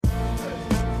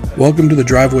Welcome to the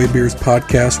Driveway Beers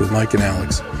podcast with Mike and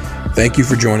Alex. Thank you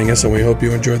for joining us, and we hope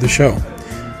you enjoy the show.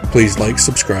 Please like,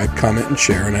 subscribe, comment, and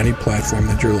share on any platform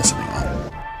that you're listening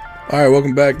on. All right,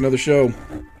 welcome back. Another show.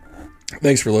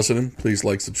 Thanks for listening. Please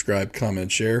like, subscribe,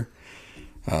 comment, share.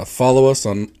 Follow us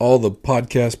on all the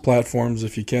podcast platforms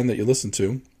if you can that you listen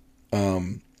to.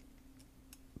 That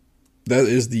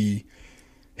is the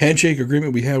handshake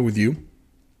agreement we have with you.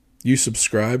 You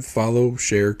subscribe, follow,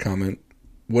 share, comment,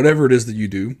 whatever it is that you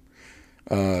do.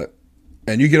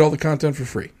 And you get all the content for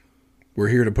free. We're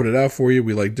here to put it out for you.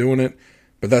 We like doing it,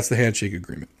 but that's the handshake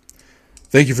agreement.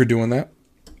 Thank you for doing that.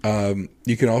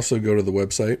 You can also go to the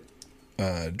website,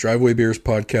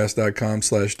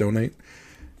 drivewaybeerspodcast.com/donate,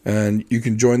 and you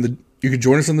can join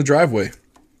us on the driveway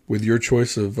with your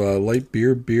choice of light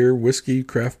beer, whiskey,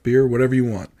 craft beer, whatever you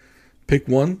want. Pick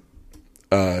one,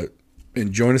 and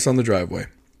join us on the driveway.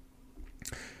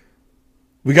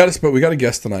 We got a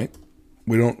guest tonight.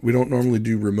 We don't normally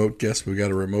do remote guests. We got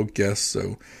a remote guest,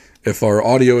 so if our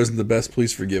audio isn't the best,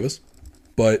 please forgive us.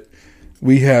 But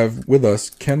we have with us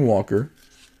Ken Walker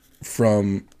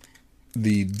from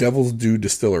the Devil's Due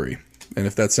Distillery. And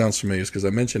if that sounds familiar, it's because I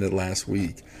mentioned it last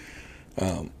week.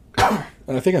 And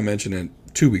I think I mentioned it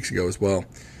 2 weeks ago as well.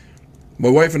 My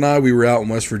wife and I, we were out in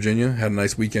West Virginia, had a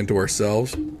nice weekend to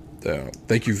ourselves.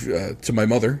 Thank you to my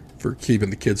mother for keeping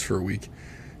the kids for a week.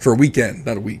 For a weekend,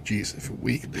 not a week. Jeez, if a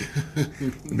week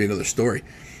it'd be another story.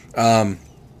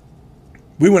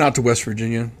 We went out to West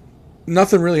Virginia.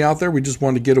 Nothing really out there. We just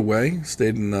wanted to get away.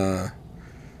 Stayed in. It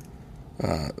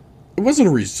wasn't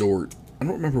a resort. I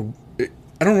don't remember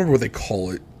what they call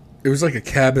it. It was like a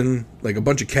cabin, like a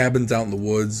bunch of cabins out in the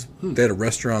woods. They had a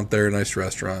restaurant there, a nice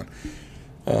restaurant.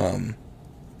 And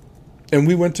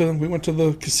we went to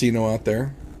the casino out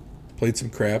there. Played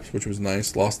some craps, which was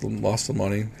nice. Lost some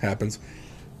money. Happens.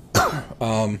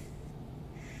 And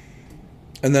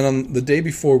then on the day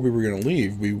before we were going to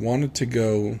leave, we wanted to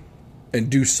go and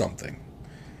do something.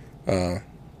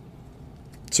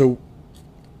 So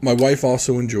my wife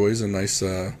also enjoys a nice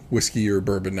whiskey or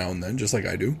bourbon now and then, just like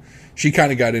I do. She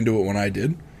kind of got into it when I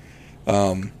did,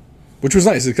 which was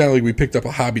nice. It's kind of like we picked up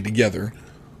a hobby together.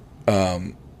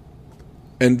 And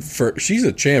she's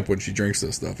a champ when she drinks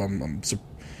this stuff.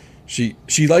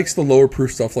 She likes the lower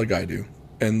proof stuff like I do.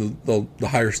 And the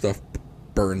higher stuff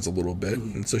burns a little bit,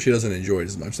 and so she doesn't enjoy it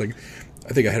as much. Like,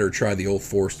 I think I had her try the Old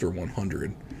Forester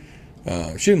 100.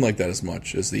 She didn't like that as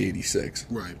much as the 86.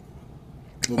 Right.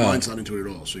 Well, mine's not into it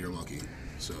at all, so you're lucky.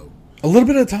 So a little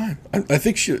bit at a time. I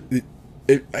think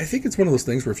I think it's one of those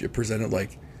things where if you present it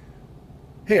like,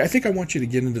 "Hey, I think I want you to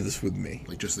get into this with me,"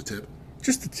 like just the tip.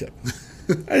 Just the tip.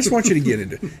 I just want you to get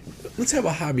into it. Let's have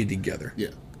a hobby together. Yeah.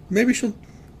 Maybe she'll.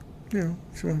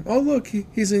 Oh look,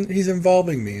 he's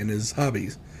involving me in his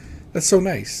hobbies. That's so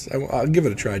nice. I'll give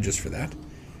it a try just for that.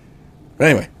 But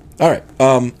anyway, all right.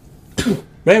 But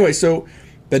anyway, so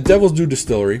the Devil's Due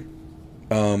Distillery,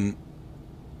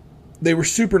 they were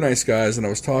super nice guys, and I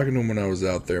was talking to them when I was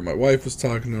out there. My wife was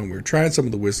talking to them. We were trying some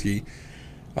of the whiskey.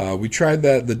 We tried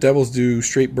the Devil's Due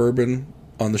straight bourbon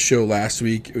on the show last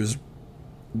week.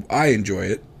 I enjoy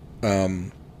it.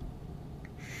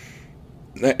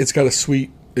 It's got a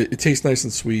sweet. It tastes nice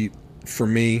and sweet for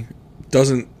me.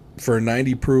 For a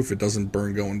 90 proof, it doesn't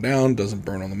burn going down, doesn't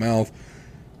burn on the mouth.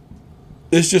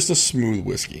 It's just a smooth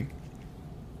whiskey.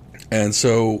 And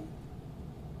so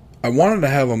I wanted to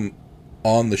have him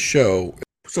on the show.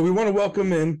 So we want to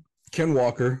welcome in Ken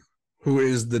Walker, who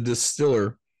is the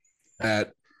distiller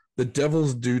at the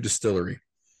Devil's Due Distillery.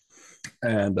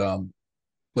 And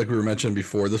like we were mentioning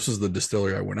before, this was the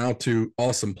distillery I went out to.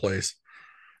 Awesome place.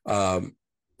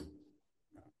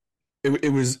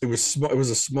 It was a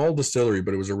small distillery,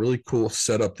 but it was a really cool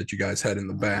setup that you guys had in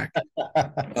the back.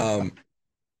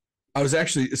 I was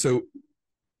actually, so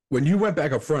when you went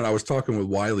back up front, I was talking with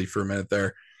Wiley for a minute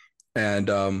there,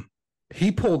 and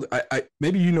he pulled. I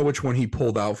maybe you know which one he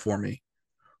pulled out for me,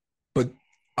 but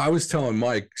I was telling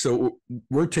Mike. So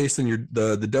we're tasting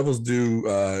the Devil's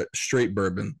Due straight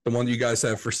bourbon, the one you guys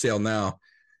have for sale now.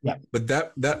 Yeah. But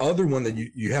that other one that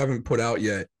you haven't put out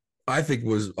yet, I think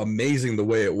was amazing the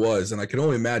way it was, and I can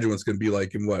only imagine what it's going to be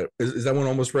like in what is that one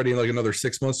almost ready in like another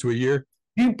 6 months to a year?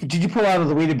 Did you pull out of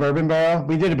the weeded bourbon barrel?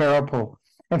 We did a barrel pull.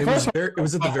 It was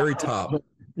at the very top.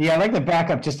 Yeah, I'd like to back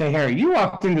up just a hair. You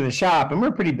walked into the shop, and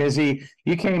we're pretty busy.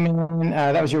 You came in.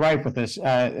 That was your wife with us,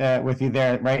 with you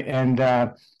there, right?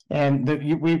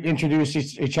 We introduced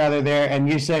each other there, and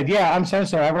you said, "Yeah, I'm so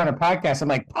sorry. I run a podcast." I'm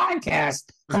like,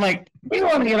 "Podcast?" I'm like, "We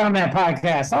want to get on that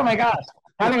podcast." Oh my gosh.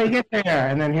 How did we get there?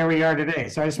 And then here we are today.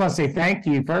 So I just want to say thank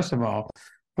you, first of all,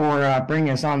 for bringing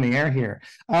us on the air here.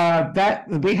 That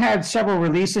we had several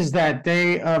releases that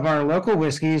day of our local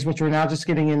whiskeys, which we're now just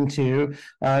getting into.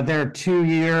 They're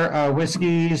 2-year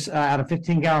whiskeys out of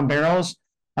 15-gallon barrels.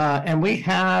 And we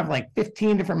have like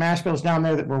 15 different mash bills down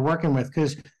there that we're working with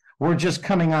because we're just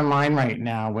coming online right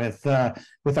now with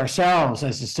ourselves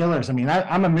as distillers. I mean,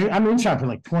 I'm moonshine for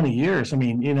like 20 years. I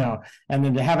mean, and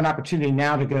then to have an opportunity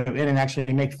now to go in and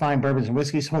actually make fine bourbons and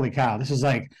whiskeys, holy cow, this is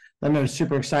like the most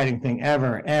super exciting thing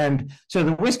ever. And so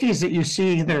the whiskeys that you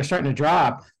see that are starting to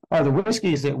drop are the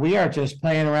whiskeys that we are just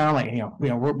playing around. Like,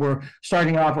 we're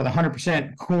starting off with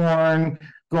 100% corn,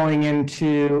 going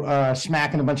into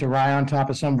smacking a bunch of rye on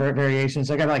top of some variations.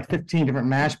 I got like 15 different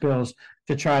mash bills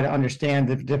to try to understand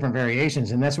the different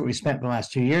variations. And that's what we spent the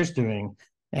last 2 years doing.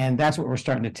 And that's what we're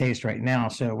starting to taste right now.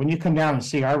 So when you come down and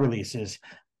see our releases,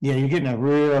 you're getting a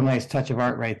real nice touch of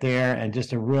art right there and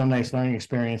just a real nice learning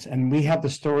experience. And we have the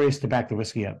stories to back the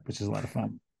whiskey up, which is a lot of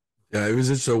fun. Yeah, it was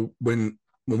just so when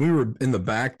we were in the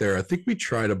back there, I think we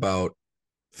tried about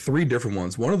 3 different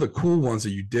ones. One of the cool ones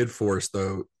that you did for us,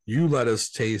 though, you let us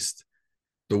taste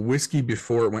the whiskey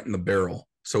before it went in the barrel.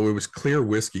 So it was clear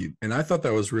whiskey. And I thought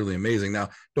that was really amazing. Now,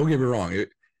 don't get me wrong.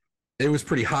 It was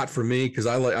pretty hot for me because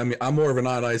I'm more of an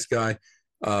on ice guy.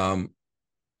 And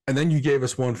then you gave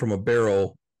us one from a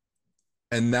barrel.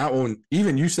 And that one,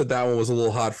 even you said that one was a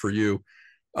little hot for you.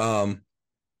 And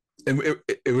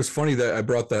it was funny that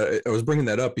I was bringing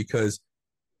that up because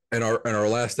in our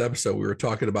last episode, we were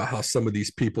talking about how some of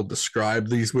these people describe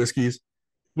these whiskeys.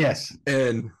 Yes.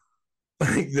 And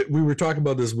we were talking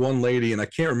about this one lady, and I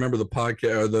can't remember the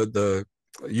podcast or the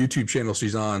YouTube channel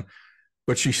she's on,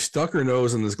 but she stuck her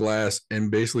nose in this glass and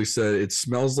basically said, it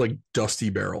smells like Dusty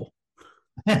Barrel.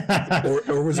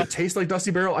 or was it taste like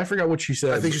Dusty Barrel? I forgot what she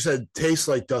said. I think she said taste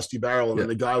like Dusty Barrel, and then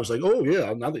the guy was like, "Oh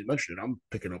yeah, now that you mentioned it, I'm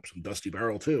picking up some Dusty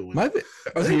Barrel too." How do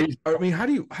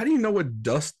you know what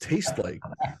dust tastes like?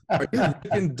 Are you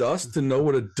licking dust to know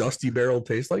what a Dusty Barrel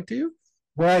tastes like to you?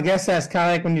 Well, I guess that's kind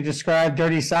of like when you describe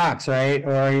dirty socks, right?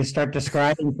 Or you start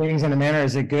describing things in a manner,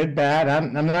 is it good, bad?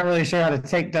 I'm not really sure how to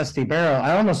take Dusty Barrel.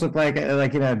 I almost look like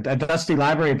a dusty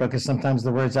library book is sometimes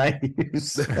the words I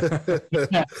use.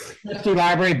 Dusty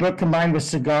library book combined with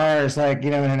cigars, like,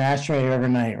 in an ashtray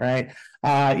overnight, right?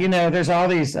 There's all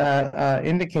these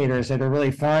indicators that are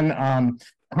really fun.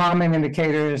 Common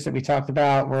indicators that we talked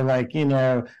about were like,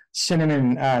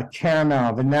 cinnamon,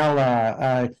 caramel,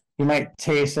 vanilla, you might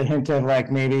taste a hint of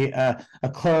like maybe a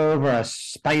clove or a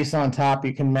spice on top.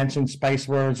 You can mention spice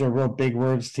words or real big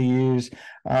words to use.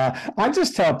 I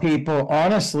just tell people,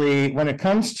 honestly, when it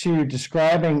comes to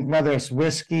describing whether it's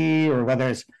whiskey or whether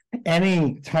it's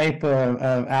any type of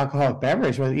alcoholic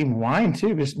beverage, whether even wine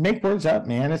too, just make words up,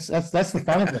 man. That's the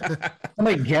fun of it.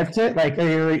 Somebody gets it. Like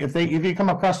if you come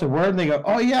across a word and they go,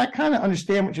 oh yeah, I kind of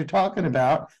understand what you're talking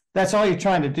about. That's all you're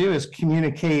trying to do is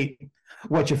communicate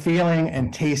what you're feeling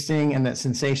and tasting and that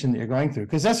sensation that you're going through.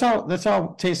 Because that's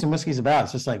all tasting whiskey is about.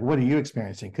 It's just like, what are you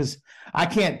experiencing? Because I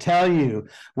can't tell you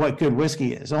what good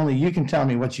whiskey is. Only you can tell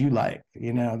me what you like.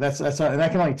 That's all, and I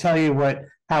can only tell you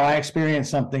how I experience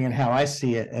something and how I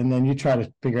see it. And then you try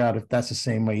to figure out if that's the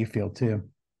same way you feel too.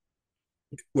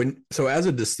 So as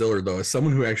a distiller though, as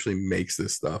someone who actually makes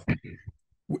this stuff,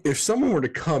 if someone were to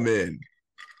come in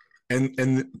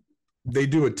and they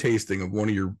do a tasting of one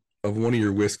of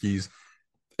your whiskeys,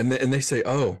 and they say,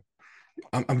 "Oh,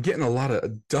 I'm getting a lot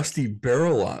of Dusty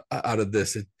Barrel out of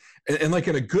this," and like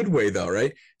in a good way, though,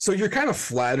 right? So you're kind of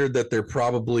flattered that they're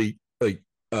probably like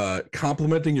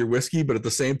complimenting your whiskey, but at the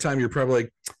same time, you're probably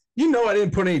like, I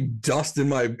didn't put any dust in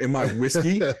my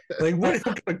whiskey. Like, what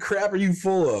kind of crap are you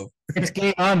full of? It's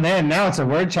game on then. Now it's a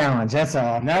word challenge. That's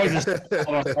all. Now we just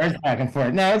words back and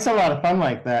forth. No, it's a lot of fun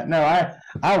like that. No,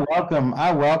 I welcome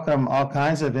all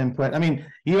kinds of input. I mean,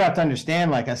 you have to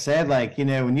understand, like I said, like,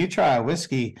 when you try a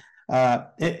whiskey, I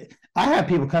have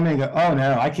people come in and go, oh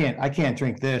no, I can't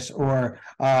drink this, or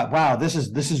wow, this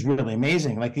is really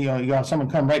amazing. Like, you have someone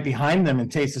come right behind them and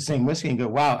taste the same whiskey and go,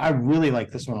 wow, I really like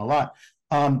this one a lot.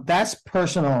 That's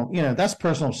personal, that's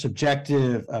personal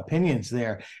subjective opinions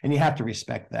there. And you have to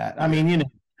respect that. I mean,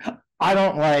 I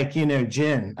don't like,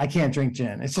 gin. I can't drink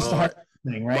gin. It's just a hard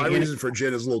thing, right? My reason for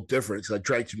gin is a little different because I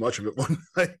drank too much of it one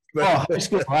night. High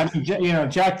school. I mean,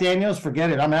 Jack Daniels, forget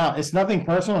it. I'm out. It's nothing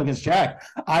personal against Jack.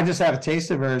 I just have a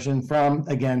taste aversion from,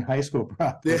 again, high school.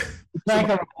 Probably. Yeah. Drank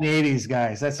in the 80s,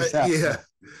 guys. That's just yeah.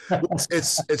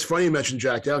 It's funny you mentioned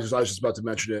Jack Daniels because I was just about to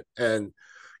mention it, and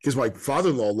because my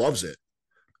father-in-law loves it.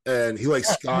 And he likes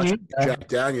Scotch, Jack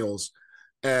Daniels,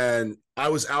 and I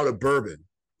was out of bourbon.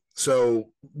 So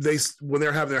when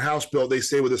they're having their house built, they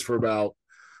stay with us for about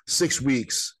 6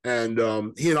 weeks, and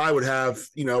he and I would have,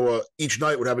 each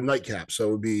night would have a nightcap. So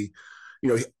it would be,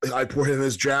 I'd pour him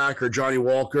his Jack or Johnny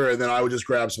Walker, and then I would just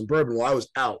grab some bourbon. While I was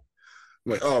out,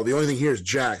 I'm like, oh, the only thing here is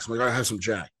Jack. So I'm like, I have some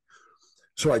Jack.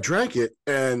 So I drank it,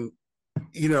 and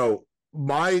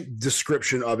my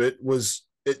description of it was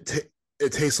it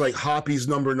tastes like Hoppy's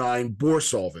number 9 bore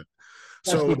solvent.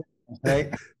 So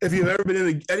if you've ever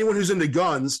been anyone who's into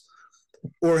guns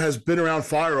or has been around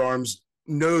firearms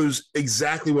knows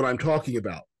exactly what I'm talking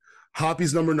about.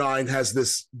 Hoppy's number 9 has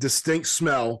this distinct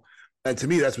smell, and to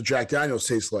me, that's what Jack Daniels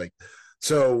tastes like.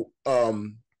 So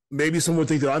maybe someone would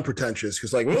think that I'm pretentious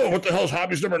because, like, oh, what the hell is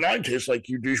Hoppy's number 9 taste like,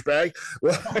 you douchebag?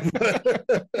 Well,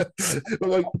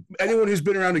 like anyone who's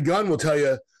been around a gun will tell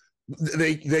you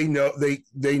they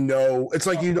know it's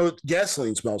like what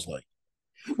gasoline smells like.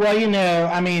 Well,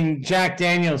 Jack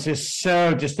Daniels is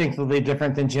so distinctively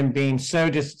different than Jim Beam, so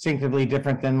distinctively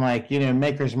different than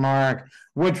Maker's Mark,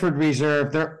 Woodford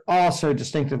Reserve. They're all so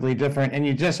distinctively different, and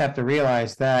you just have to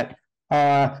realize that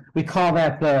we call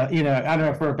that I don't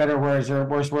know for better words or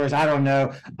worse words, I don't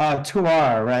know,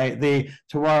 terroir, right? The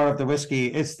terroir of the whiskey.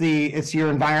 It's your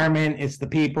environment, it's the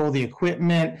people, the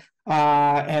equipment,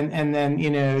 and then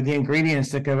the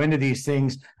ingredients that go into these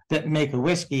things that make a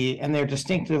whiskey, and they're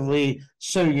distinctively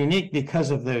so unique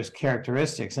because of those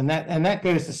characteristics. And that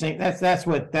goes to say that's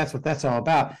what that's all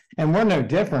about. And we're no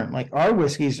different. Like, our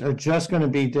whiskeys are just going to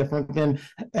be different than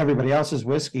everybody else's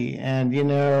whiskey. And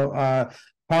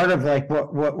part of like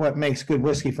what makes good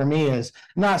whiskey for me is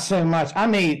not so much. I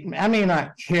may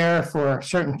not care for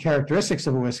certain characteristics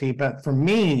of a whiskey, but for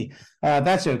me,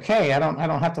 that's okay. I don't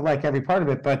have to like every part of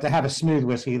it, but to have a smooth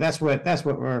whiskey, that's what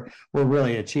we're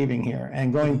really achieving here,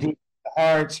 and going deep into the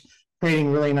hearts,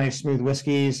 creating really nice smooth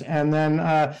whiskeys. And then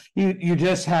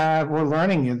we're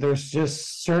learning there's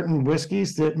just certain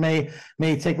whiskeys that may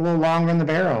take a little longer in the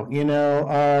barrel,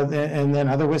 and then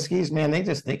other whiskeys, man,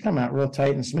 they come out real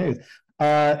tight and smooth.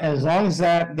 As long as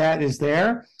that is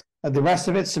there, the rest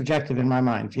of it's subjective in my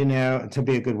mind, to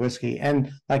be a good whiskey.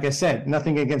 And like I said,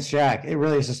 nothing against Jack. It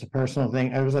really is just a personal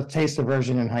thing. It was a taste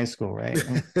aversion in high school, right?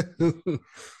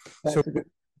 So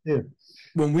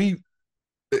when we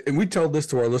tell this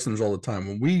to our listeners all the time,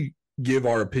 when we give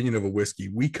our opinion of a whiskey,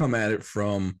 we come at it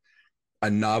from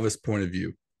a novice point of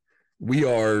view.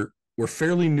 We're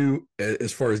fairly new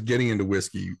as far as getting into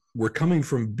whiskey. We're coming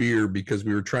from beer because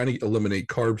we were trying to eliminate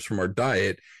carbs from our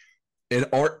diet. And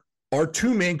our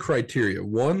two main criteria,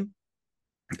 one,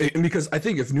 and because I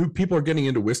think if new people are getting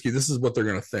into whiskey, this is what they're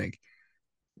going to think.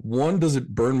 One, does it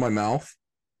burn my mouth?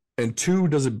 And two,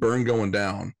 does it burn going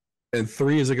down? And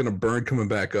three, is it going to burn coming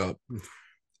back up?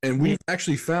 And we've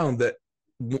actually found that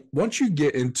once you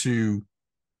get into,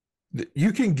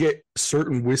 you can get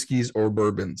certain whiskeys or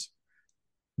bourbons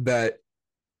that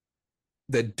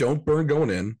don't burn going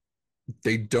in,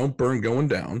 they don't burn going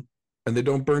down, and they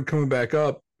don't burn coming back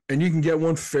up. And you can get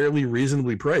one fairly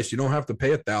reasonably priced. You don't have to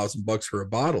pay $1,000 for a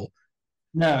bottle.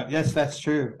 No, yes, that's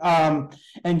true.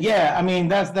 And yeah,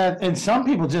 that's that. And some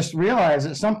people just realize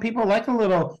that some people like a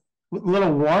little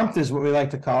warmth, is what we like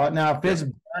to call it. Now, if it's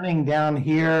burning down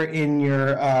here in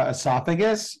your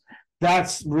esophagus,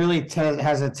 that's really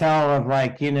has a tell of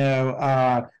like,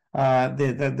 the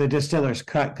distiller's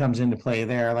cut comes into play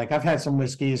there. Like, I've had some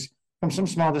whiskeys from some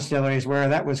small distilleries where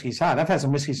that whiskey's hot. I've had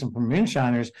some whiskeys from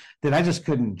moonshiners that I just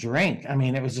couldn't drink.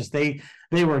 It was just they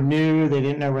were new. They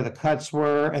didn't know where the cuts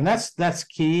were, and that's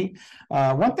key.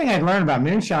 One thing I learned about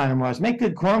moonshiner was make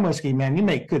good corn whiskey, man. You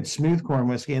make good smooth corn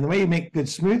whiskey, and the way you make good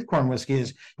smooth corn whiskey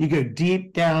is you go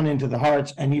deep down into the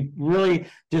hearts, and you really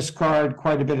discard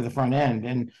quite a bit of the front end.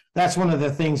 And that's one of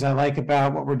the things I like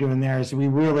about what we're doing there is we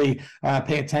really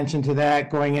pay attention to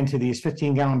that going into these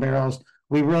 15-gallon barrels.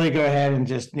 We really go ahead and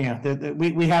just,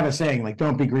 we have a saying, like,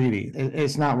 don't be greedy.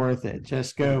 It's not worth it.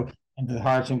 Just go into the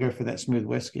hearts and go for that smooth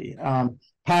whiskey.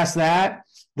 Past that,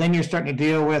 then you're starting to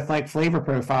deal with like flavor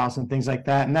profiles and things like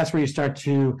that. And that's where you start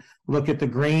to look at the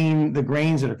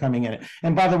grains that are coming in it.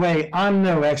 And by the way, I'm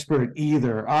no expert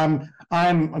either. I'm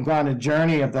on a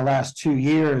journey of the last 2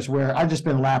 years where I've just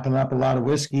been lapping up a lot of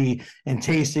whiskey and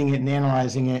tasting it and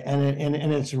analyzing it. And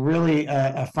it's really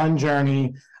a fun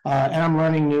journey. And I'm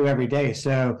learning new every day.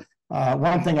 So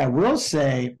one thing I will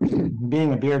say,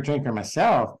 being a beer drinker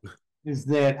myself, is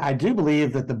that I do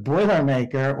believe that the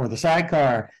Boilermaker or the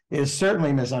sidecar is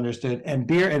certainly misunderstood, and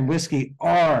beer and whiskey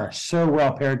are so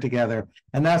well paired together.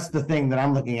 And that's the thing that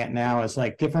I'm looking at now is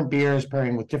like different beers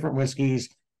pairing with different whiskeys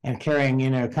and carrying,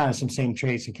 kind of some same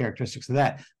traits and characteristics of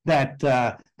that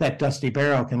dusty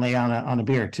barrel can lay on a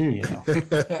beer too,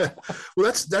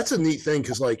 Well, that's a neat thing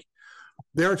because like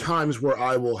there are times where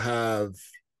I will have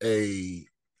a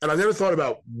and I never thought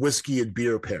about whiskey and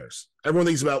beer pairs. Everyone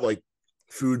thinks about like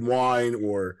food and wine,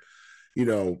 or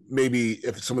maybe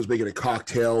if someone's making a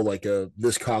cocktail, like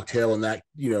this cocktail and that,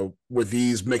 with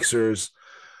these mixers.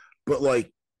 But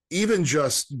like even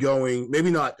just going,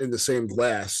 maybe not in the same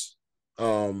glass,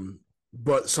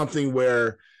 but something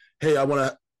where, hey,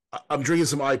 I'm drinking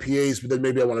some IPAs, but then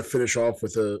maybe I want to finish off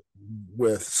with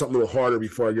something a little harder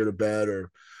before I go to bed,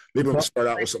 or maybe I'm gonna start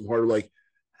out with something harder. Like,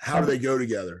 how do they go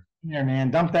together? Yeah,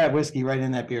 man, dump that whiskey right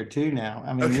in that beer too. Now,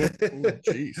 I mean,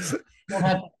 Jeez. you don't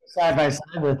have to go side by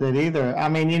side with it either. I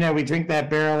mean, we drink that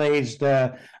barrel aged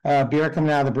beer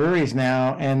coming out of the breweries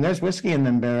now, and there's whiskey in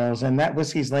them barrels, and that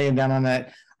whiskey's laying down on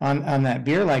that on that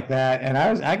beer like that. And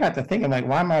I got to thinking, like,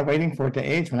 why am I waiting for it to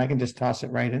age when I can just toss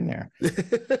it right in there?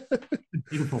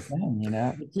 Beautiful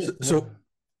thing, So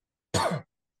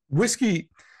whiskey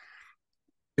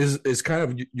is kind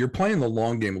of, you're playing the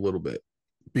long game a little bit,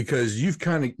 because you've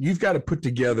got to put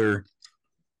together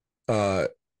a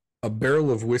barrel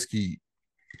of whiskey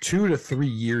 2 to 3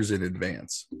 years in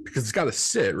advance, because it's got to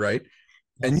sit right.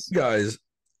 Yes. And you guys,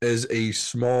 as a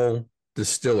small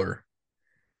distiller,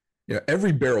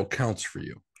 every barrel counts for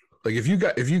you. Like if you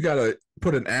got to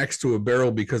put an axe to a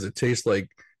barrel because it tastes like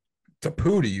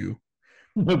tapoo to you,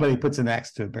 nobody puts an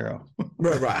axe to a barrel.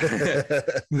 Right.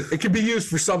 It can be used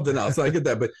for something else. I get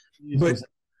that, but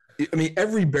I mean,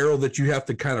 every barrel that you have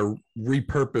to kind of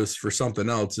repurpose for something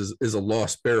else is a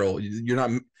lost barrel.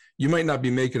 You might not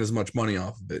be making as much money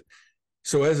off of it.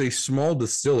 So as a small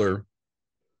distiller,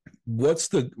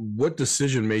 what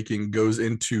decision making goes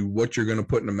into what you're going to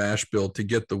put in a mash bill to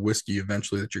get the whiskey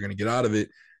eventually that you're going to get out of it,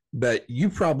 that you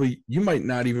might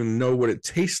not even know what it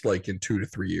tastes like in 2 to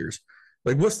 3 years?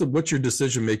 Like, what's your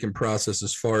decision making process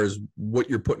as far as what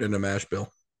you're putting in a mash bill?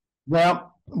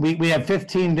 Well, we have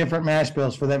 15 different mash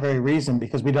bills for that very reason,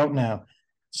 because we don't know.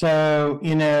 So,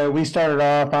 we started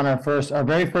off on our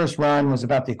very first run was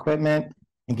about the equipment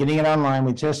and getting it online.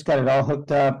 We just got it all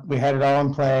hooked up. We had it all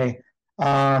in play.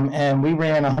 And we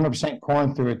ran 100%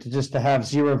 corn through it to have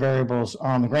 0 variables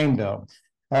on the grain bill.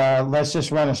 Let's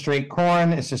just run a straight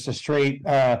corn. It's just a straight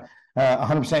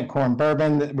 100% corn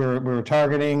bourbon that we were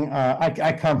targeting.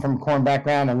 I come from corn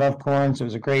background. I love corn, so it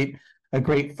was a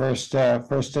great first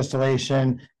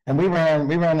distillation. And we ran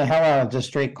the hell out of just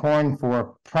straight corn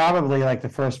for probably like the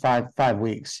first five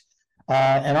weeks.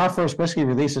 And our first whiskey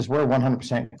releases were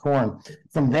 100% corn.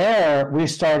 From there, we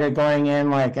started going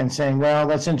in and saying, well,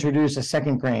 let's introduce a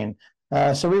second grain.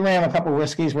 So we ran a couple of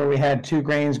whiskeys where we had 2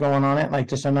 grains going on it, like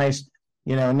just a nice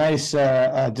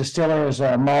distiller's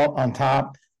malt on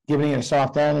top, giving it a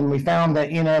soft end. And we found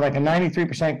that, like a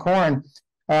 93% corn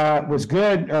was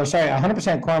good, or sorry,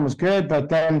 100% corn was good, but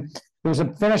then there was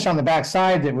a finish on the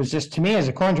backside that was just, to me as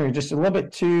a corn drinker, just a little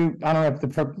bit too, I don't know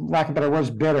if for lack of better words,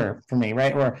 bitter for me,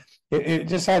 right? Or it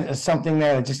just had something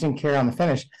there that just didn't carry on the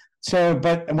finish. So,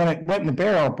 but when it went in the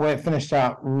barrel, boy, it finished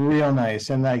out real nice.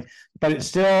 And but it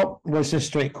still was just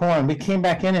straight corn. We came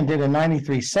back in and did a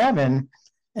 93.7.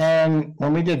 And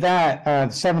when we did that,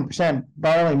 7%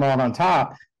 barley malt on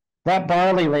top, that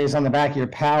barley lays on the back of your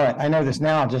palate. I know this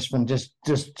now just from just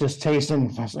tasting,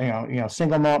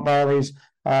 single malt barleys,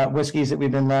 whiskeys that we've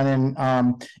been running.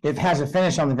 It has a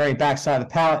finish on the very back side of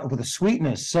the palate with a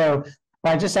sweetness. So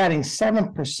by just adding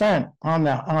 7%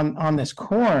 on this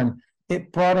corn,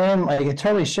 it brought in, it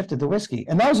totally shifted the whiskey.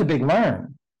 And that was a big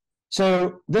learn.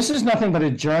 So this is nothing but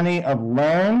a journey of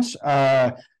learns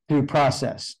through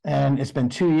process. And it's been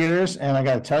 2 years, and I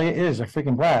got to tell you, it is a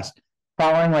freaking blast.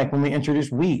 Following when we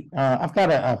introduced wheat, I've got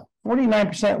a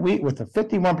 49% wheat with a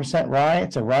 51% rye.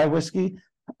 It's a rye whiskey.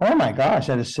 Oh my gosh,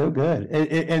 that is so good.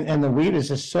 And the wheat is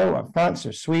just so upfront, so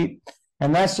sweet.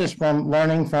 And that's just from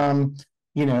learning from,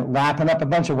 lapping up a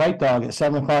bunch of White Dog at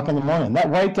 7 o'clock in the morning. That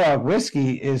White Dog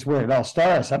whiskey is where it all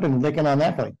starts. I've been licking on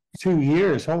that for like 2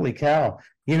 years. Holy cow.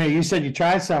 You said you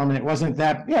tried some and it wasn't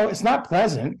that, it's not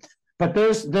pleasant, but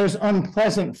there's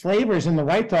unpleasant flavors in the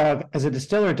White Dog as a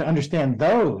distiller to understand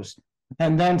those.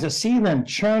 And then to see them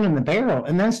churn in the barrel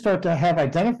and then start to have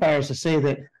identifiers to say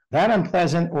that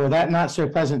unpleasant or that not so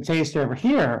pleasant taste over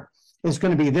here is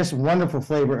going to be this wonderful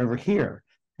flavor over here.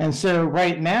 And so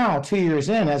right now, 2 years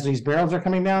in, as these barrels are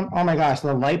coming down, oh my gosh,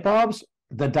 the light bulbs,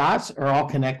 the dots are all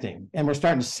connecting. And we're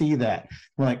starting to see that.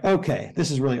 We're like, okay,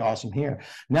 this is really awesome here.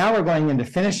 Now we're going into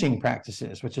finishing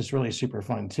practices, which is really super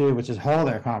fun too, which is a whole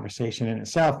other conversation in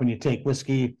itself when you take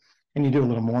whiskey and you do a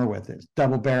little more with it.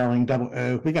 Double barreling, double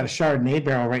oak. We got a Chardonnay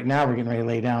barrel right now we're getting ready to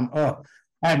lay down. Oh,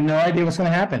 I have no idea what's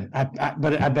going to happen,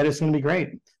 but I bet it's going to be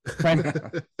great.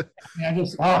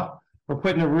 We're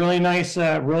putting a really nice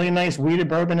wheated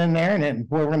bourbon in there, and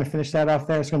boy, we're going to finish that off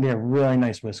there. It's going to be a really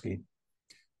nice whiskey.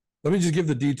 Let me just give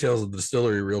the details of the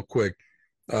distillery real quick.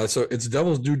 So it's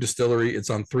Devil's Due Distillery. It's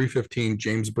on 315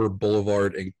 Jamesburg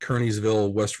Boulevard in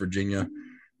Kearneysville, West Virginia.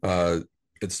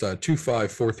 It's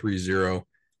 25430.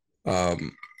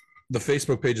 The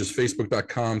Facebook page is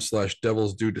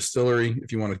facebook.com/Devil's Due Distillery.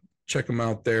 If you want to check them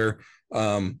out there.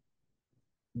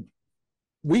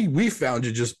 We found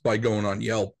you just by going on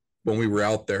Yelp when we were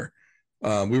out there.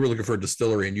 We were looking for a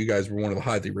distillery, and you guys were one of the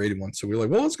highly rated ones. So we were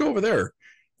like, well, let's go over there.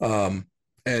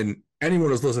 And anyone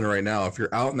who's listening right now, if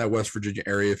you're out in that West Virginia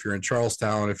area, if you're in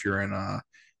Charlestown, if you're in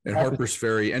Harpers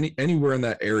Ferry, anywhere in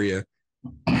that area,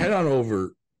 head on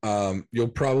over. You'll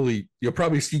probably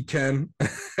see Ken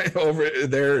over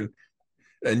there,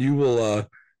 and you will.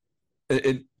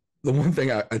 The one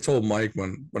thing I told Mike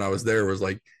when I was there was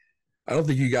like, I don't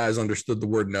think you guys understood the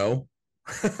word no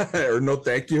or no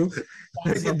thank you.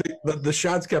 The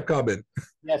shots kept coming.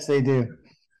 Yes, they do.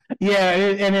 Yeah,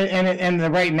 and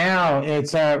right now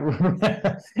it's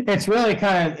it's really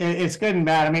kind of it's good and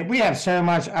bad. I mean, we have so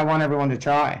much I want everyone to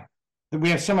try. We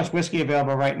have so much whiskey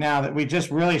available right now that we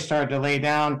just really started to lay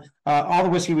down. All the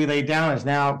whiskey we laid down is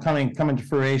now coming to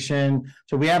fruition.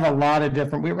 So we have a lot of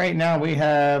different. Right now we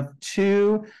have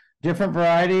 2 different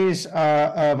varieties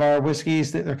of our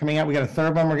whiskeys that are coming out. We got a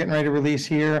third one we're getting ready to release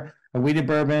here. A wheated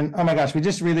bourbon. Oh my gosh, we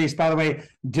just released, by the way,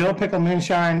 Dill Pickle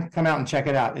Moonshine. Come out and check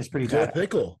it out. It's pretty good. Dill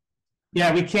Pickle.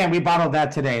 Yeah, we can. We bottled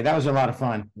that today. That was a lot of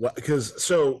fun. Because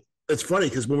so it's funny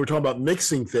because when we're talking about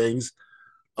mixing things,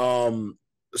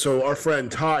 so our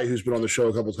friend Ty, who's been on the show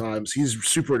a couple times, he's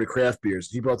super into craft beers.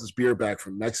 He brought this beer back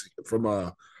from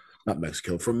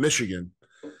from Michigan.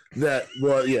 That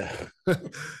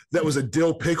that was a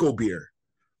dill pickle beer,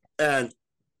 and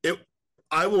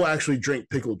I will actually drink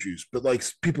pickle juice, but like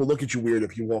people look at you weird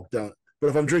if you walk down. But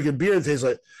if I'm drinking beer, it tastes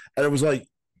like, and it was like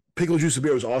pickle juice and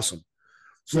beer was awesome.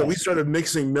 So we started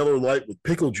mixing Miller Lite with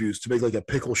pickle juice to make like a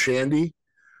pickle shandy.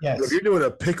 Yes. But if you're doing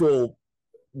a pickle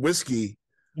whiskey,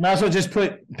 you might as well just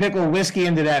put pickle whiskey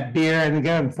into that beer and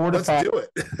go and fortify. Let's do it.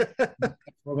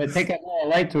 Well, take that Miller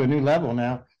Lite to a new level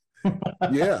now.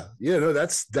 No,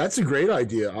 that's a great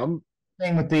idea.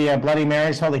 Thing with the Bloody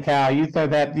Marys, holy cow! You throw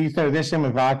this in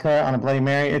with vodka on a Bloody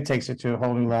Mary, it takes it to a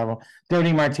whole new level.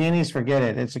 Dirty martinis, forget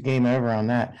it. It's a game over on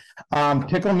that.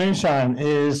 Pickle moonshine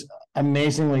is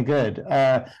amazingly good.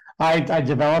 I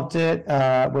developed it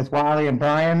with Wiley and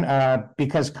Brian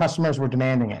because customers were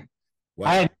demanding it.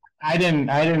 Wow. I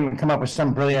didn't come up with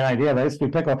some brilliant idea. Let's do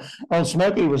pickle. Old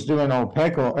Smoky was doing old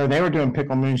pickle, or they were doing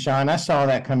pickle moonshine. I saw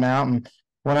that come out, and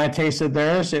when I tasted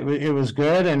theirs, it was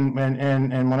good. And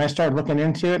when I started looking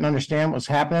into it and understand what's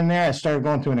happening there, I started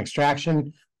going through an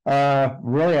extraction,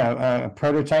 really a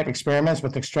prototype experiments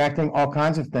with extracting all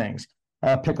kinds of things.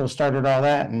 Pickles started all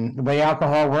that, and the way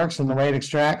alcohol works and the way it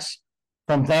extracts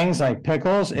from things like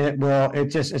pickles,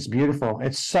 it's beautiful.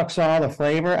 It sucks all the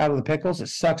flavor out of the pickles. It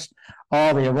sucks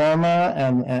all the aroma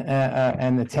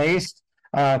and the taste.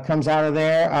 Comes out of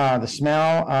there. The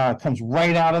smell comes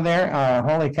right out of there.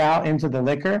 Holy cow! Into the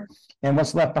liquor, and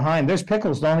what's left behind? Those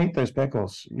pickles. Don't eat those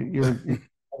pickles. It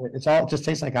just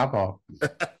tastes like alcohol.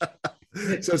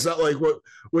 So it's not like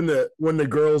when the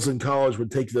girls in college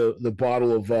would take the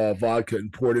bottle of vodka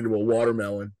and pour it into a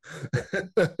watermelon.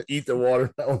 Eat the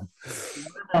watermelon.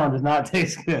 Watermelon does not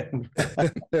taste good.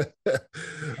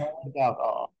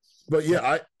 Alcohol. But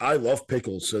yeah, I love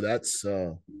pickles, so that's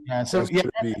that's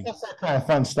that kind of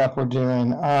fun stuff we're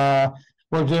doing.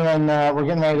 We're getting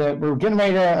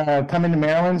ready to come into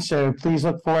Maryland, so please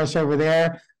look for us over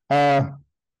there.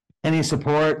 Any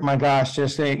support, my gosh,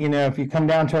 just if you come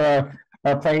down to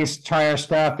our place, try our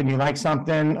stuff, and you like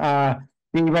something,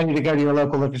 be ready to go to your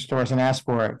local liquor stores and ask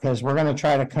for it, because we're going to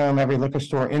try to comb every liquor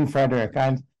store in Frederick.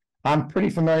 I'm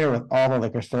pretty familiar with all the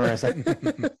liquor stores.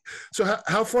 So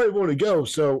how far you want to go?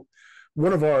 So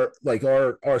one of our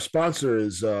sponsor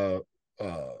is a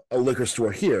liquor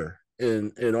store here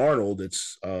in Arnold.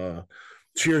 It's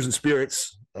Cheers and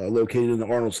Spirits, located in the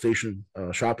Arnold Station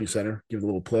shopping center. Give a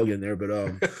little plug in there,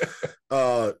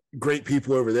 but great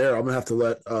people over there. I'm gonna have to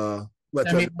let them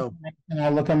know.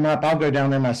 I'll look them up. I'll go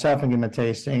down there myself and give them a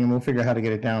tasting, and we'll figure out how to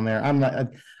get it down there.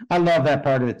 I love that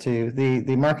part of it too.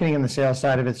 The marketing and the sales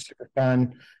side of it's super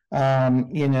fun.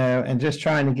 And just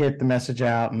trying to get the message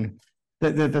out, and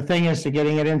the thing is to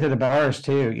getting it into the bars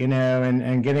too,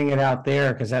 and getting it out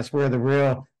there, because that's where the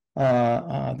real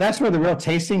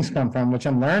tastings come from, which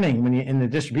I'm learning. When you in the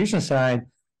distribution side,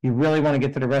 you really want to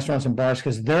get to the restaurants and bars,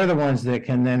 because they're the ones that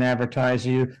can then advertise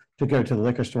you to go to the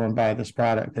liquor store and buy this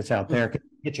product that's out there.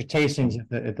 Get your tastings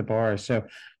at the bars. So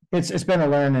it's been a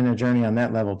learn and a journey on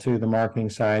that level too, the marketing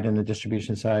side and the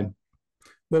distribution side.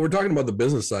 Well, we're talking about the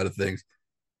business side of things.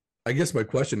 I guess my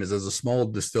question is, as a small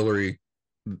distillery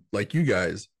like you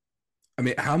guys, I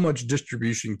mean, how much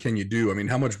distribution can you do? I mean,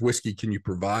 how much whiskey can you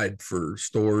provide for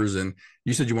stores? And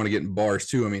you said you want to get in bars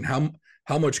too. I mean, how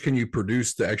much can you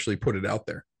produce to actually put it out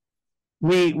there?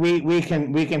 We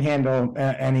can handle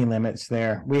any limits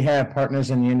there. We have partners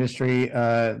in the industry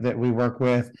that we work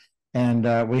with,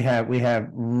 and we have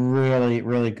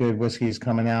really good whiskeys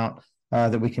coming out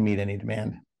that we can meet any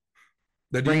demand.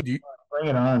 Bring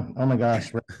it on! Oh my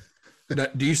gosh!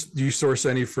 Do you source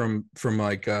any from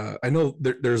like I know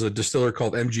there's a distiller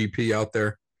called MGP out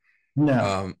there.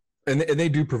 No. And they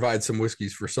do provide some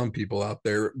whiskeys for some people out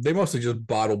there. They mostly just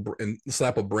bottle and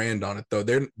slap a brand on it though.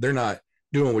 They're not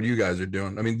doing what you guys are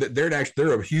doing. I mean, they're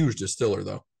a huge distiller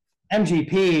though.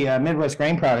 MGP, Midwest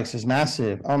Grain Products, is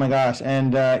massive. Oh my gosh!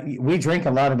 And we drink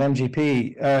a lot of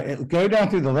MGP. Go down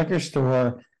through the liquor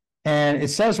store, and it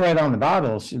says right on the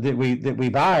bottles that we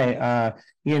buy.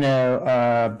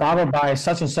 Bottled by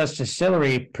such and such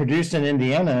distillery, produced in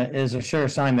Indiana, is a sure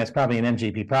sign that's probably an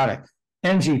MGP product.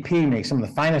 MGP makes some of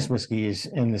the finest whiskeys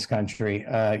in this country.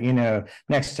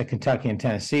 Next to Kentucky and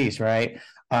Tennessee's, right?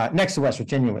 Next to West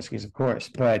Virginia whiskeys, of course,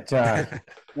 but we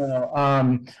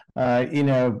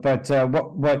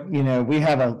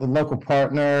have a local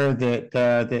partner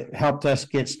that helped us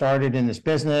get started in this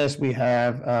business. We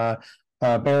have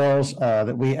barrels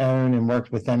that we own and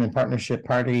worked with them in partnership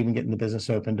prior to even getting the business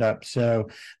opened up. So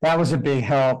that was a big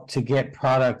help to get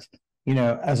product,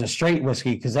 as a straight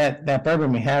whiskey, because that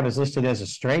bourbon we have is listed as a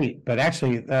straight, but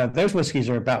actually those whiskeys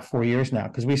are about 4 years now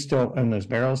because we still own those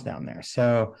barrels down there.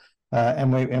 So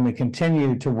and we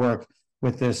continue to work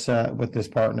with this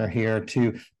partner here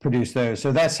to produce those.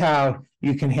 So that's how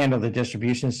you can handle the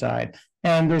distribution side.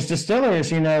 And there's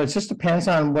distillers, it just depends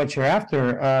on what you're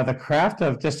after. The craft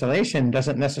of distillation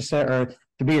doesn't necessarily,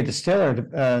 to be a distiller,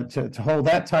 to hold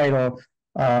that title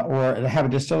or to have a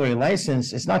distillery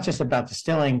license, it's not just about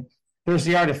distilling. There's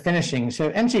the art of finishing. So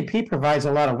MGP provides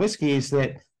a lot of whiskeys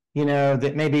that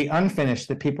may be unfinished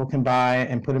that people can buy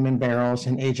and put them in barrels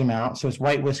and age them out. So it's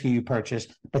white whiskey you purchase,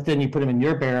 but then you put them in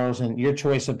your barrels and your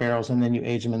choice of barrels, and then you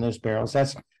age them in those barrels.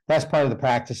 That's part of the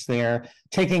practice there.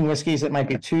 Taking whiskeys that might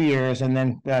be 2 years and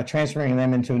then transferring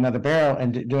them into another barrel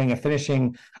and doing a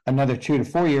finishing another 2 to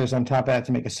 4 years on top of that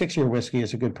to make a 6-year whiskey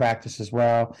is a good practice as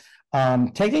well.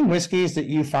 Taking whiskeys that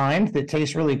you find that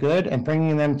taste really good and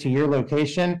bringing them to your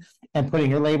location and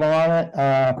putting your label on it,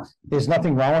 there's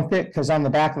nothing wrong with it, because on the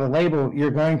back of the label,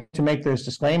 you're going to make those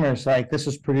disclaimers like this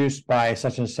is produced by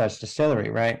such and such distillery,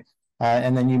 right?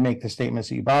 And then you make the statements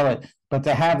that you bought it. But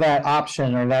to have that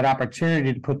option or that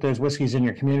opportunity to put those whiskeys in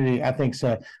your community, I think is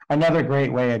another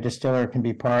great way a distiller can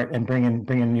be part and bring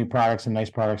in new products and nice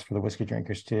products for the whiskey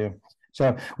drinkers too.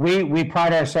 So we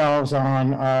pride ourselves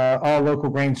on all local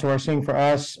grain sourcing. For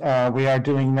us, we are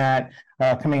doing that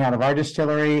coming out of our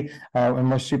distillery, and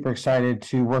we're super excited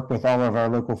to work with all of our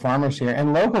local farmers here.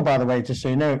 And local, by the way, just so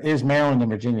you know, is Maryland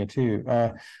and Virginia too.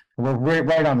 We're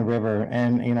right on the river,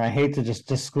 and I hate to just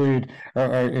discard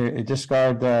the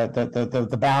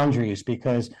boundaries,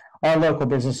 because our local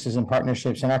businesses and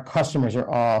partnerships and our customers are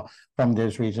all from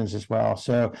those regions as well.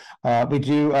 So we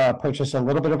do purchase a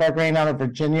little bit of our grain out of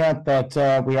Virginia, but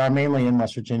we are mainly in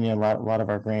West Virginia, a lot of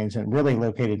our grains, and really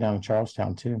located down in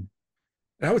Charlestown too.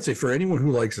 I would say for anyone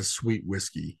who likes a sweet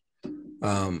whiskey,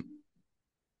 the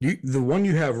one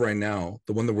you have right now,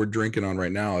 the one that we're drinking on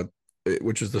right now,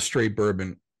 which is the straight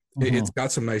bourbon, it's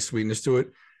got some nice sweetness to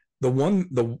it. That one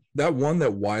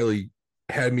that Wiley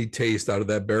had me taste out of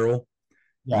that barrel,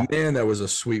 man, that was a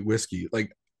sweet whiskey.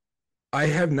 Like, I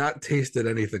have not tasted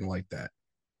anything like that.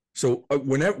 So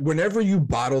whenever you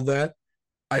bottle that,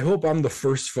 I hope I'm the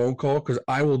first phone call, because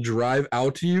I will drive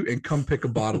out to you and come pick a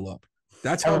bottle up.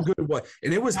 That's how good it was.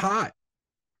 And it was hot.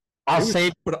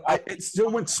 It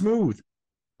still went smooth.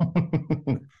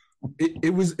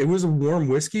 It was a warm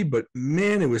whiskey, but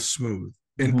man, it was smooth.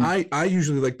 And I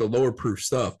usually like the lower proof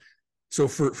stuff. So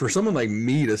for someone like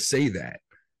me to say that,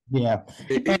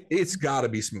 it's got to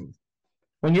be smooth.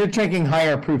 When you're drinking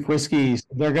higher proof whiskeys,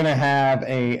 they're going to have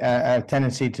a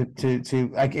tendency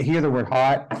to I hear the word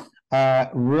hot.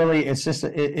 Really, it's just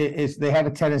they have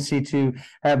a tendency to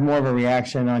have more of a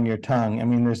reaction on your tongue. I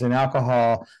mean, there's an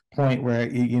alcohol point where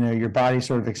your body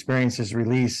sort of experiences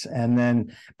release,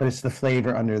 but it's the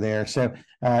flavor under there. So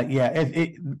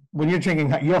when you're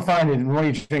drinking, you'll find it. The more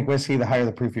you drink whiskey, the higher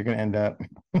the proof you're going to end up.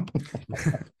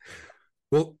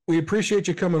 Well, we appreciate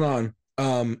you coming on.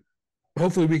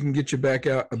 Hopefully, we can get you back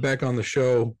on the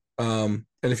show. And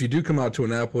if you do come out to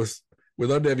Annapolis, we'd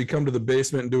love to have you come to the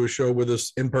basement and do a show with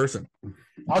us in person.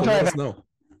 I'll try to know.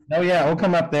 Oh yeah, we'll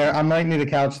come up there. I might need a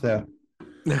couch though.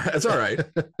 That's all right.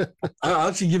 I'll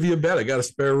actually give you a bed. I got a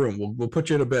spare room. We'll put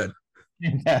you in a bed.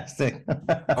 Fantastic. All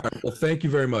right. Well, thank you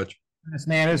very much. Yes,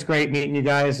 man, it was great meeting you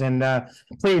guys. And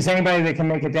please, anybody that can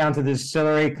make it down to the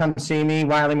distillery, come see me,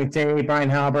 Wiley McDade, Brian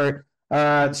Halbert.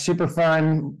 Super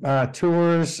fun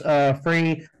tours,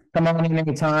 free. Come on in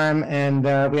anytime, and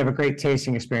we have a great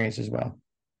tasting experience as well.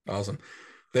 Awesome.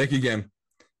 Thank you again.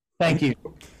 Thank you.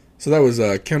 So that was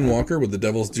Ken Walker with the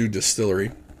Devil's Due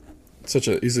Distillery.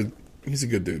 He's a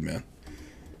good dude, man.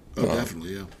 Oh,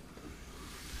 definitely, yeah.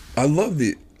 I love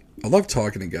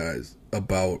talking to guys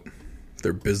about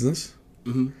their business,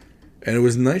 and it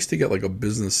was nice to get like a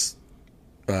business,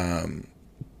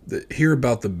 hear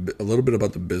about a little bit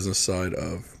about the business side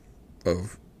of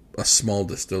a small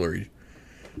distillery.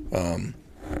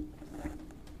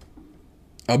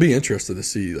 I'll be interested to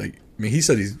see. Like, I mean, he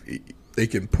said they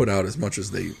can put out as much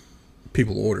as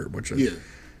people order, which I mean,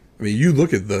 you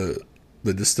look at the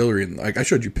distillery and like I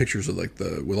showed you pictures of like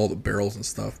with all the barrels and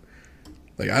stuff.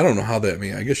 Like, I don't know how that. I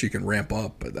mean, I guess you can ramp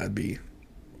up, but that'd be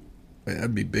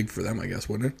big for them, I guess,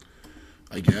 wouldn't it?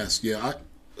 I guess, yeah.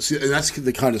 And that's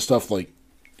the kind of stuff, like,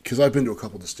 because I've been to a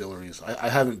couple distilleries. I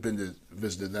haven't been to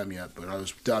visited them yet, but I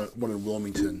was down at one in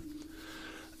Wilmington,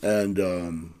 and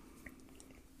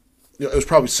it was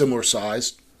probably similar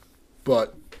sized,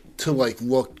 but to like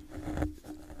look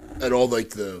at all like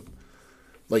the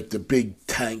big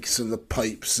tanks and the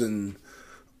pipes and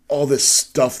all this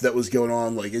stuff that was going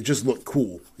on, like it just looked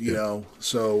cool, you know.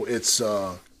 So it's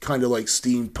kind of like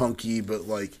steampunky, but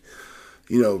like,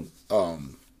 you know,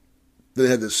 they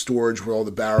had this storage with all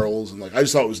the barrels, and like I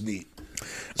just thought it was neat.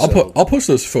 I'll post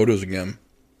those photos again.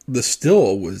 The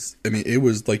still was, I mean, it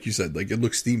was like you said, like it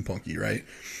looked steampunky, right?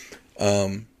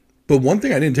 But one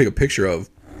thing I didn't take a picture of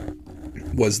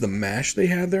was the mash they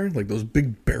had there, like those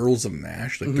big barrels of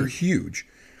mash, like they're huge.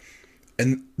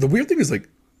 And the weird thing is like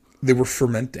they were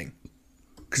fermenting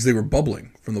because they were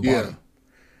bubbling from the bottom.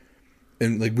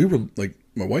 And like we were like,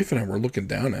 my wife and I were looking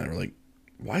down at it, we're like,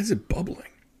 why is it bubbling?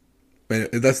 And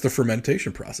that's the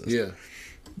fermentation process. Yeah.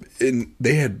 And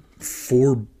they had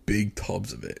 4 big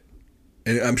tubs of it.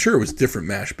 And I'm sure it was different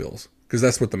mash bills because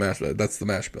that's the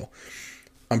mash bill.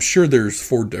 I'm sure there's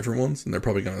 4 different ones and they're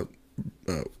probably going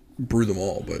to brew them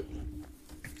all. But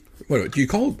what do you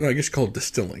call it? I guess you call it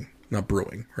distilling, not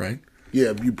brewing, right?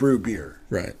 Yeah, you brew beer.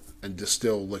 Right. And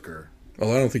distill liquor.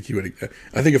 Oh, I don't think he would have.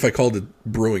 I think if I called it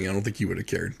brewing, I don't think he would have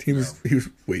cared. He was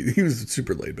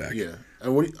super laid back. Yeah.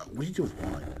 And what do you do with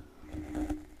wine?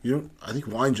 I think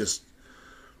wine just,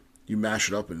 you mash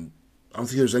it up, and I don't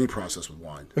think there's any process with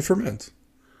wine. It ferments,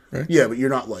 right? Yeah, but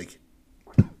you're not like,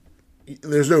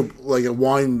 there's no, like a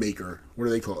wine maker. What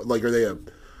do they call it? Like, are they a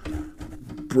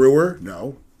brewer?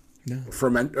 No.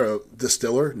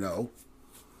 Distiller? No.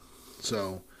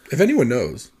 So. If anyone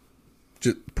knows,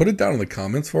 just put it down in the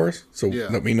comments for us so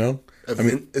that we know.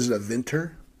 Is it a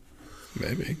vinter?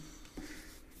 Maybe.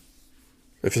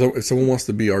 If someone wants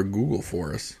to be our Google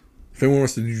for us, if anyone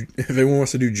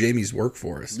wants to do Jamie's work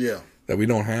for us, that we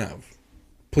don't have,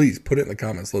 please put it in the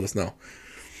comments. Let us know.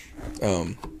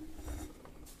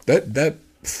 That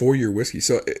 4-year whiskey.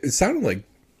 So it sounded like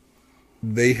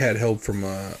they had help from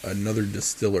another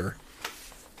distiller.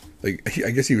 Like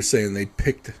I guess he was saying they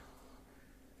picked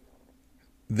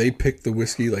the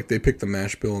whiskey, like they picked the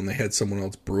mash bill, and they had someone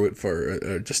else brew it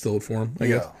for distill it for them. I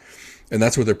guess. And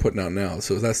that's what they're putting out now.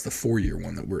 So that's the 4-year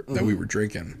one that we were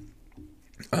drinking.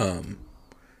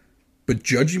 But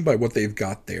judging by what they've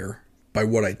got there, by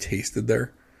what I tasted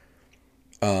there,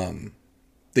 the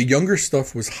younger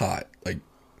stuff was hot. Like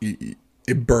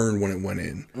it burned when it went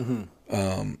in.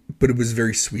 But it was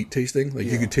very sweet tasting. Like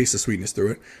you could taste the sweetness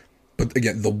through it. But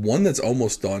again, the one that's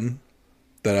almost done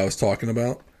that I was talking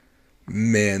about,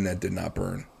 man, that did not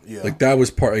burn. Yeah. Like that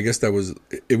was part. I guess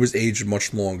it was aged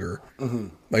much longer.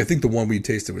 Like I think the one we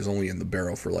tasted was only in the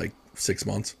barrel for like 6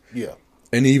 months. Yeah.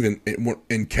 And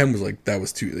and Ken was like, that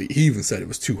was too. He even said it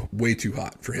was way too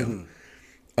hot for him.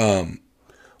 Well,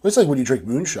 it's like when you drink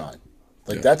moonshine.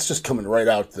 Like that's just coming right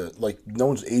out like no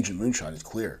one's aging moonshine. It's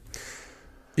clear.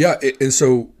 Yeah, and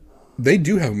so they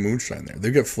do have moonshine there.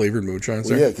 They've got flavored moonshines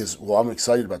there. Yeah, because I'm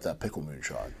excited about that pickle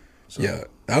moonshine. So. Yeah,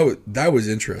 that was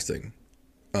interesting.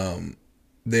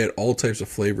 They had all types of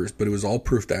flavors, but it was all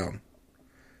proof down.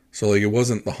 So like it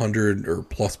wasn't 100 or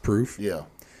plus proof. Yeah.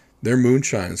 Their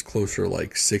moonshine is closer to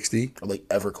like 60. Or like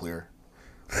Everclear.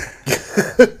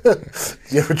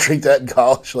 You ever drink that in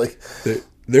college? Like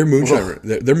their moonshine.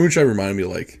 Their moonshine reminded me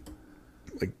of like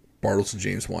Bartles and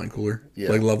James wine cooler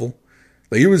like level.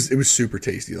 Like it was super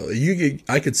tasty though.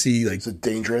 I could see like. Is it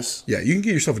dangerous? Yeah, you can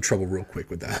get yourself in trouble real quick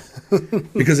with that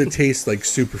because it tastes like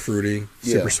super fruity,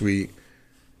 super sweet.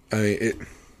 I mean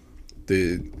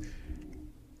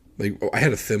Like, I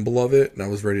had a thimble of it, and I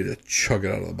was ready to chug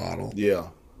it out of the bottle. Yeah.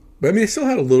 But, I mean, it still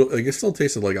had a little... Like, it still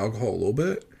tasted like alcohol a little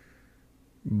bit,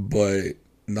 but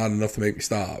not enough to make me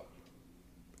stop.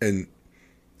 And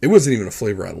it wasn't even a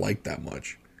flavor I liked that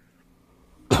much.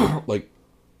 Like,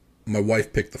 my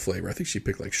wife picked the flavor. I think she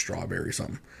picked, like, strawberry or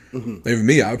something. Mm-hmm. Even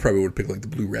me, I probably would pick, like, the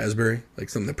blue raspberry. Like,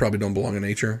 something that probably don't belong in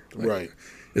nature. Like, right.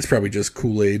 It's probably just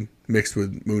Kool-Aid mixed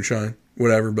with moonshine.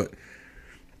 Whatever, but...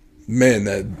 Man,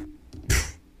 that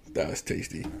was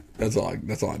tasty. That's all I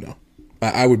know.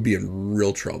 I would be in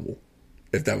real trouble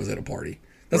if that was at a party.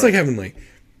 That's like having like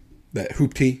that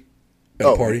hoop tea at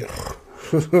a party.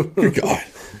 God,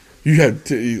 you had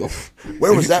to.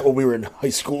 Where was that when we were in high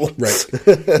school? Right.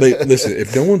 Like, listen,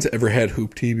 if no one's ever had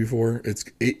hoop tea before, it's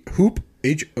hoop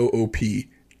HOOPTEA.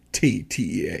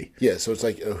 Yeah, so it's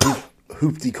like a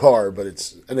hoopty car, but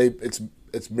it's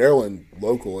Maryland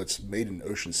local. It's made in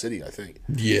Ocean City, I think.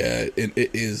 Yeah, it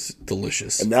is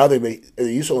delicious. And now they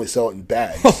used to only sell it in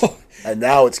bags, and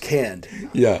now it's canned.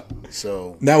 Yeah.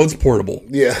 So now it's portable.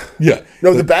 Yeah. Yeah.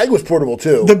 No, the bag was portable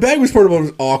too. The bag was portable. It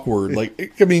was awkward.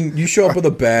 Like, I mean, you show up with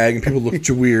a bag and people look at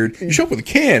you weird. You show up with a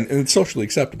can and it's socially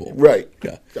acceptable. Right.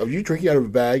 Yeah. Are you drinking out of a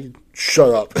bag?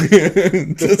 Shut up.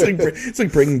 It's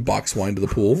like bringing box wine to the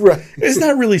pool. Right. It's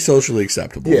not really socially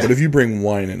acceptable. Yeah. But if you bring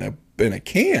wine in a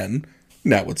can,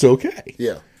 now it's okay.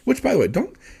 Yeah. Which, by the way,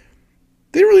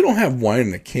 they really don't have wine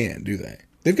in a can, do they?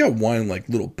 They've got wine in like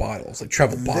little bottles, like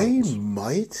travel bottles. They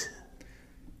might.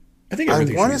 I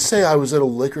want to say I was at a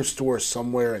liquor store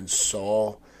somewhere and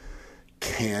saw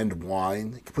canned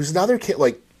wine. Because now they're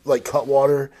like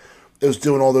Cutwater. It was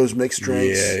doing all those mixed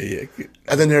drinks. Yeah.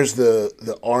 And then there's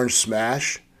the Orange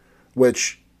Smash,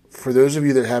 which for those of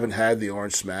you that haven't had the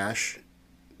Orange Smash,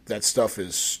 that stuff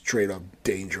is straight up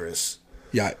dangerous.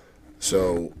 Yeah.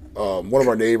 So one of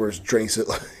our neighbors drinks it.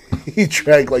 He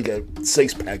drank like a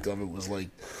 6-pack of it. Was like,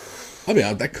 I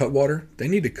mean, that Cutwater, they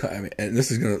need to cut. I mean, and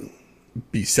this is going to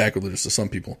be sacrilegious to some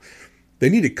people. They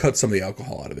need to cut some of the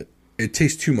alcohol out of it. It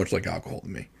tastes too much like alcohol to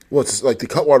me. Well, it's like the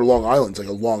Cutwater Long Island's like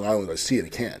a Long Island I see in a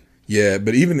can. Yeah,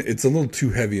 but even it's a little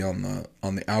too heavy on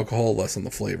the alcohol, less on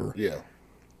the flavor. Yeah.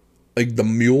 Like the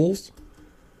mules,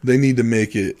 they need to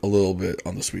make it a little bit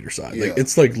on the sweeter side. Yeah. Like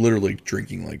it's like literally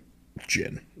drinking like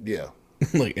gin. Yeah.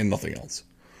 Like, and nothing else.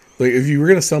 Like, if you were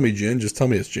gonna sell me gin, just tell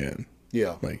me it's gin.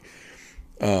 Yeah. Like,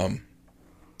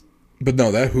 but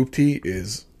no, that hoop tea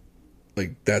is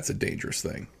like, that's a dangerous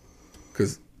thing.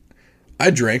 Because I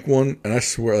drank one and I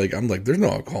swear, like, I'm like, there's no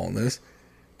alcohol in this.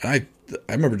 And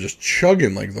I remember just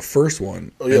chugging like the first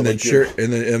one, oh, yeah, and then like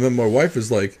and then my wife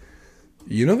was like,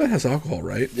 "You know that has alcohol,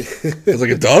 right?" I was like,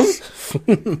 "It does."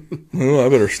 Oh, I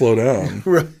better slow down.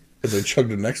 Right. As I chugged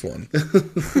the next one.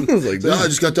 I was like, I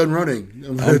just got done running.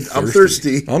 I'm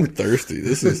thirsty. I'm thirsty.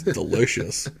 This is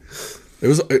delicious.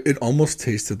 It almost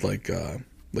tasted like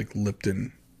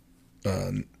Lipton.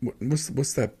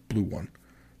 What's that blue one?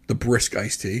 The brisk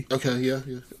iced tea. Okay, yeah.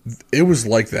 It was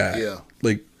like that. Yeah.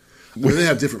 Like, they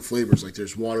have different flavors. Like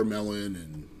there's watermelon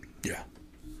and yeah.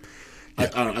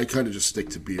 I kind of just stick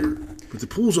to beer. But the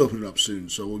pool's opening up soon,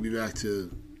 so we'll be back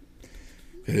to.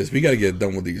 It is. We got to get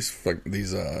done with these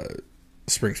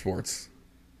spring sports.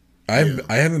 I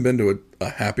haven't been to a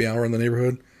happy hour in the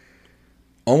neighborhood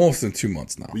almost in 2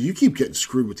 months now. Well, you keep getting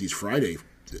screwed with these Friday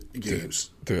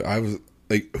games. Dude, I was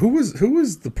like, who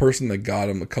was the person that got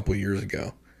him a couple years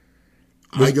ago?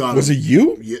 I got him. Was it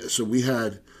you? Yeah. So we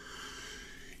had.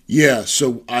 Yeah.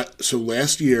 So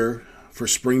last year for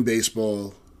spring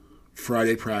baseball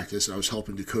Friday practice, I was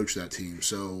helping to coach that team.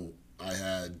 So I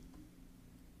had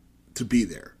to be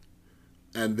there.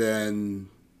 And then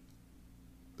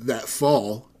that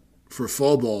fall, for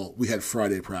fall ball, we had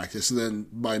Friday practice. And then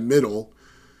my middle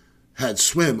had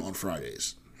swim on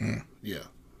Fridays. Yeah.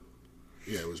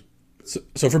 Yeah, it was.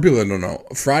 So for people that don't know,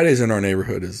 Fridays in our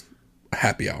neighborhood is a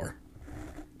happy hour.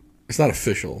 It's not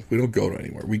official. We don't go to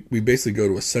anywhere. We basically go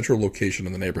to a central location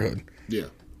in the neighborhood. Yeah.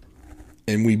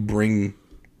 And we bring,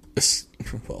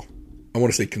 well, I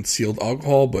want to say concealed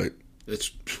alcohol, but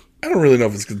I don't really know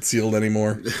if it's concealed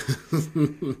anymore.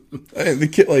 The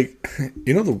kid, like,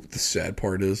 you know, the sad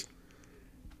part is,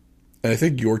 and I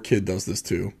think your kid does this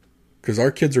too, because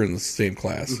our kids are in the same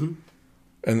class. Mm-hmm.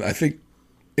 And I think,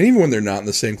 and even when they're not in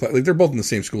the same class, like they're both in the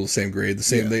same school, the same grade, the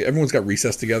same, everyone's got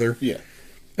recess together. Yeah.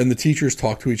 And the teachers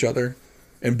talk to each other.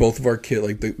 And both of our kids,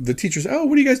 like the teachers, oh,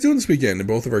 what are you guys doing this weekend? And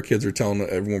both of our kids are telling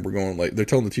everyone we're going, like, they're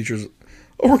telling the teachers,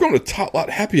 oh, we're going to Tot Lot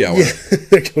Happy Hour. Yeah,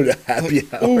 they're going to happy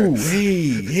hour. Oh,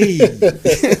 hey.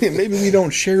 Maybe we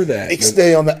don't share that. Next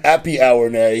day on the happy hour,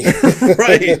 nay.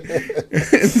 Right.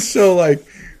 And so, like,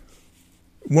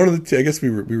 I guess we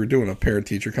were doing a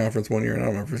parent-teacher conference one year, and I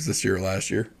don't remember if it was this year or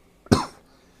last year.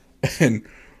 And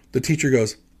the teacher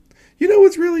goes, "You know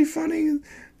what's really funny?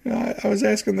 I was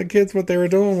asking the kids what they were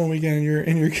doing one weekend,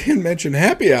 and your kid mentioned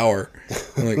happy hour."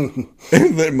 I'm like,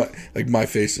 and then my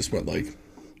face just went like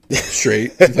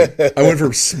straight. Like, I went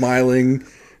from smiling,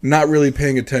 not really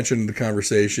paying attention to the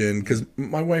conversation, because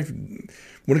my wife,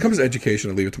 when it comes to education,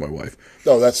 I leave it to my wife.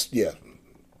 Oh, that's right.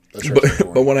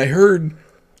 But when I heard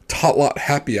Tot Lot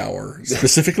happy hour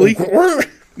specifically,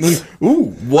 like,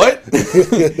 ooh, what?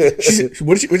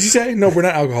 What did she say? No, we're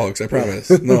not alcoholics. I promise.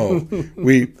 No,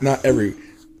 we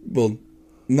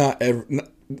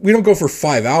don't go for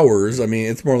 5 hours. I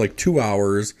mean, it's more like 2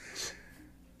 hours,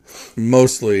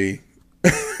 mostly.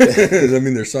 I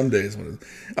mean, there's some days when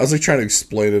I was like trying to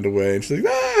explain it away, and she's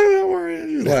like, don't worry.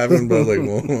 She's laughing, but I was like,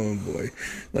 oh boy.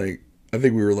 Like, I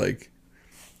think we were like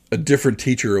a different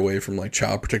teacher away from like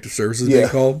Child Protective Services being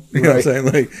called. You know what I'm saying?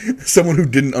 Like, someone who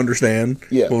didn't understand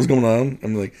what was going on.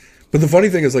 I'm like, but the funny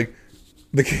thing is, like,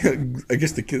 the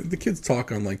kids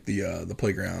talk on like the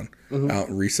playground out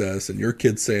in recess, and your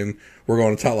kids saying we're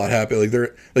going to Tot Lot Happy. Like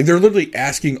they're literally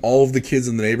asking all of the kids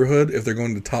in the neighborhood if they're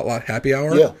going to Tot Lot Happy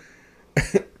Hour. Yeah.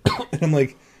 And I'm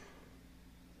like,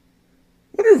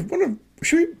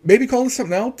 should we maybe call this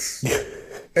something else?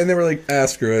 And they were like,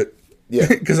 screw it. Yeah.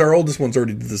 Because our oldest ones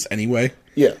already did this anyway.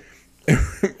 Yeah.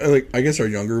 Like, I guess our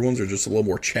younger ones are just a little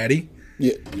more chatty.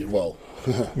 Yeah. Well.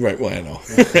 Right. Well, I know.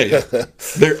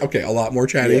 They're a lot more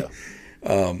chatty.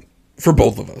 Yeah. For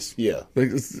both of us. Yeah. Like,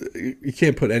 you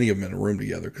can't put any of them in a room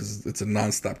together because it's a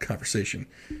nonstop conversation.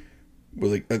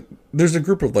 We're like, there's a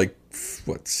group of like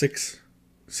six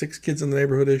kids in the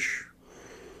neighborhood-ish,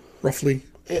 roughly.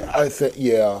 I think,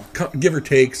 yeah. Give or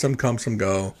take, some come, some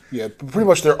go. Yeah, pretty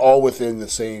much they're all within the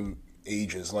same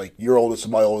ages. Like, your oldest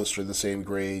and my oldest are the same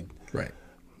grade. Right.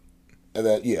 And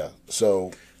that,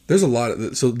 so... There's a lot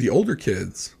of... So, the older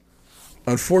kids,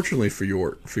 unfortunately for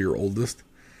your oldest,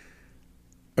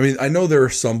 I mean, I know there are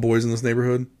some boys in this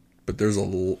neighborhood, but there's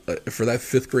for that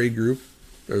 5th grade group,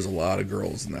 there's a lot of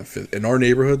girls in that 5th... In our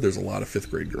neighborhood, there's a lot of 5th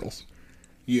grade girls.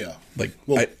 Yeah. Like,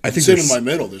 well, I think same in my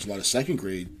middle, there's a lot of 2nd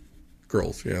grade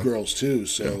girls, girls too,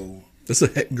 so... This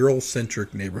is a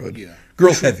girl-centric neighborhood. Yeah.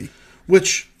 Girl-heavy.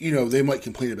 Which, they might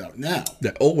complain about now.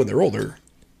 Yeah, when they're older.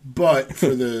 But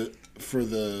for the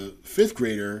 5th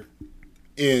grader,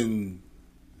 in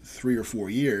 3 or 4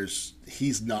 years,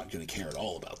 he's not going to care at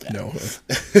all about that. No.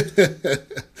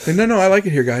 No, I like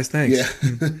it here, guys. Thanks. Yeah.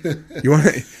 You want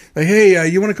to... Like, hey,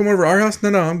 you want to come over to our house?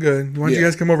 No, I'm good. Why don't you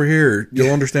guys come over here?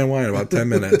 You'll understand why in about 10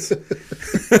 minutes.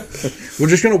 We're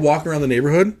just going to walk around the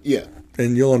neighborhood. Yeah.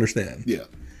 And you'll understand. Yeah.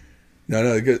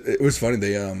 No, it was funny.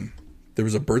 They there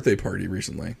was a birthday party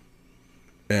recently,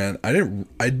 and I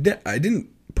didn't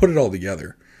put it all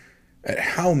together at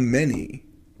how many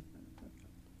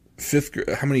of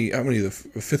the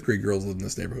 5th grade girls live in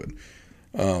this neighborhood.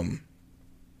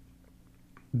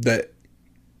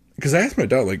 Because I asked my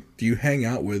daughter, like, do you hang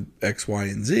out with X, Y,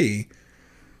 and Z?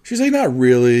 She's like, not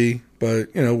really, but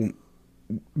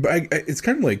it's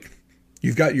kind of like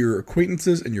you've got your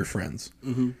acquaintances and your friends.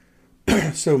 Mm-hmm.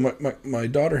 So my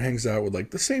daughter hangs out with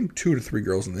like the same 2 to 3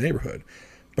 girls in the neighborhood,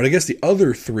 but I guess the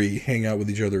other 3 hang out with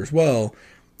each other as well,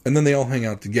 and then they all hang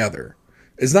out together.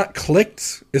 It's not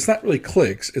clicked. It's not really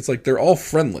cliques. It's like they're all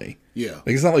friendly. Yeah. Like,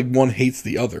 it's not like one hates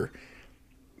the other,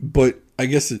 but I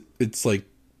guess it's like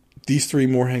these 3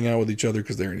 more hang out with each other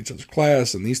because they're in each other's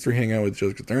class, and these 3 hang out with each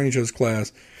other because they're in each other's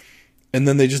class, and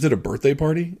then they just did a birthday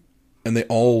party, and they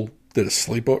all did a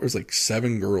sleepover. It was like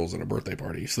 7 girls at a birthday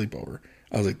party sleepover.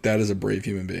 I was like, that is a brave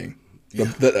human being. Yeah.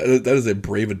 That is a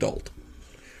brave adult.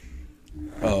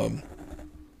 But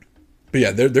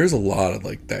yeah, there's a lot of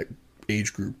like that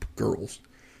age group girls.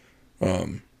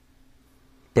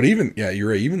 But even,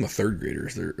 you're right, even the 3rd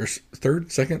graders, they're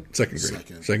second grade.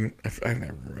 Second. I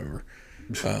never remember.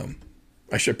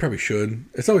 I probably should.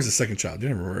 It's always the second child. You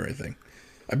never remember anything.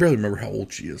 I barely remember how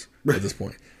old she is at this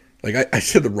point. Like, I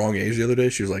said the wrong age the other day.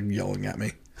 She was like yelling at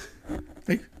me.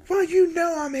 Like, well,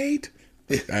 I'm 8.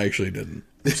 I actually didn't.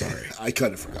 I'm sorry. I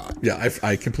kind of forgot. Yeah,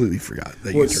 I completely forgot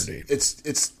that you turned 8.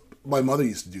 It's my mother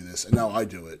used to do this, and now I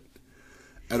do it.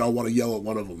 And I'll want to yell at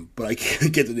one of them, but I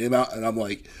can't get the name out, and I'm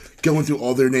like going through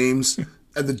all their names,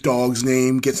 and the dog's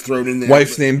name gets thrown in there.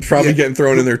 Wife's name probably getting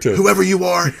thrown in there too. Whoever you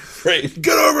are, right?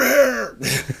 Get over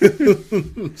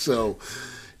here. So,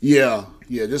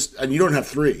 just and you don't have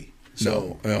 3.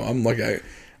 So no, I'm lucky.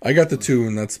 I got the 2,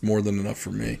 and that's more than enough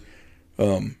for me.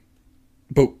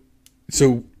 But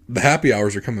so the happy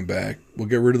hours are coming back. We'll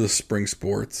get rid of the spring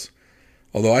sports.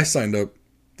 Although I signed up,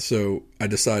 so I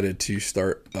decided to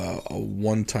start a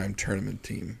one-time tournament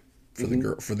team for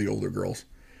the older girls,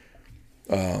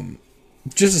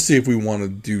 just to see if we want to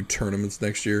do tournaments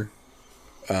next year.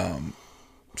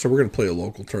 So we're going to play a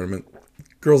local tournament.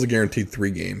 Girls are guaranteed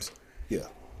 3 games. Yeah.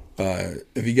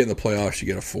 If you get in the playoffs, you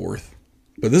get a 4th.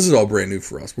 But this is all brand new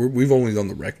for us. We've only done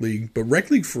the rec league, but rec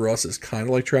league for us is kind of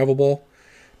like travel ball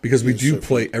because we do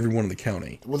play everyone in the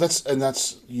county. Well, that's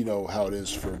how it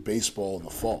is for baseball in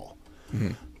the fall.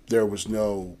 Mm-hmm. There was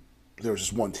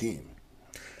just one team,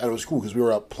 and it was cool because we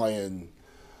were up playing.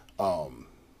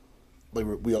 We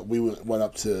went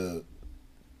up to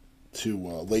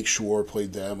Lake Shore,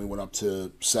 played them. We went up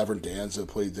to Severn Danza,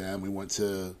 played them. We went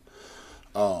to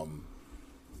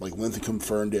Linthicum,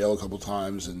 Ferndale a couple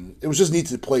times, and it was just neat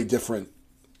to play different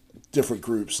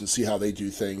groups and see how they do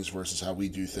things versus how we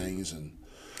do things. And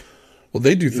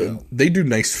they do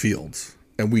nice fields,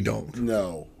 and we don't.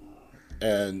 No,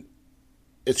 and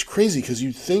it's crazy because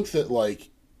you'd think that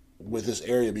with this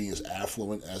area being as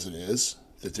affluent as it is,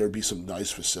 that there'd be some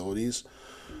nice facilities.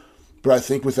 But I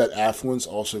think with that affluence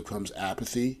also comes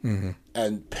apathy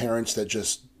and parents that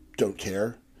just don't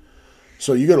care.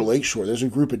 So you go to Lakeshore, there's a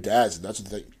group of dads, and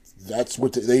that's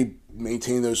what they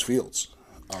maintain those fields.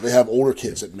 They have older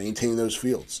kids that maintain those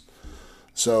fields.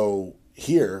 So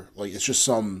here, it's just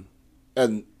some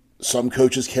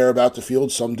coaches care about the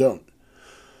field, some don't.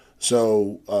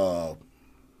 So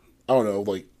I don't know,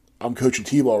 I'm coaching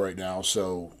T-ball right now,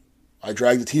 so I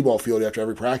drag the T-ball field after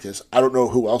every practice. I don't know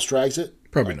who else drags it.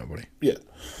 Probably nobody. Yeah.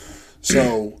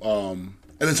 So, and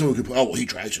then someone could put, he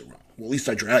drags it wrong. Well, at least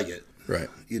I drag it. Right.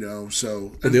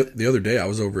 So. The other day I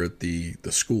was over at the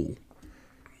school,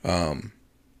 and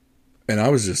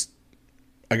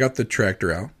I got the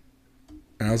tractor out,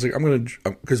 and I was like,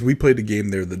 because we played a game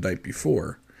there the night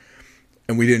before,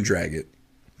 and we didn't drag it.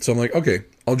 So I'm like, okay,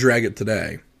 I'll drag it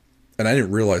today. And I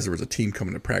didn't realize there was a team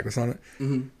coming to practice on it.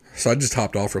 Mm-hmm. So I just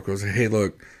hopped off real quick. I was like, hey,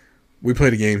 look, we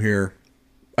played a game here.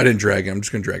 I didn't drag it. I'm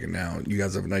just going to drag it now. You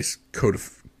guys have a nice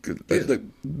have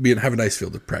a nice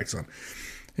field to practice on. And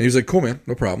he was like, cool, man,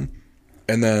 no problem.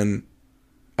 And then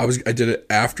I did it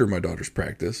after my daughter's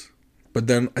practice. But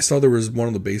then I saw there was one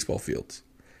of the baseball fields.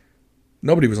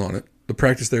 Nobody was on it. The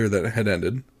practice there that had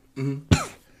ended. Mm-hmm.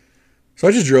 So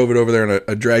I just drove it over there and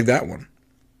I dragged that one.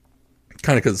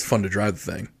 Kind of because it's fun to drive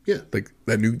the thing. Yeah.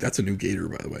 That's a new Gator,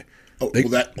 by the way. Oh,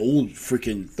 that old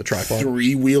freaking the tripod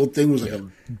 3-wheeled thing was like a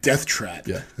death trap.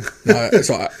 Yeah.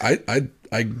 So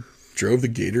I drove the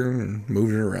Gator and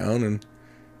moved it around, and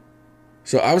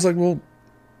so I was like, well,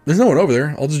 there's no one over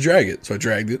there. I'll just drag it. So I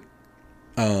dragged it.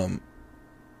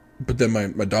 But then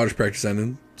my daughter's practice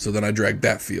ended, so then I dragged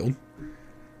that field.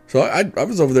 So I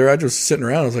was over there. I just sitting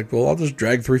around. I was like, well, I'll just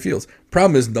drag 3 fields.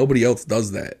 Problem is nobody else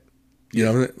does that.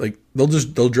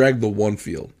 They'll drag the one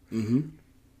field. Mm-hmm.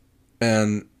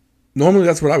 And normally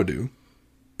that's what I would do,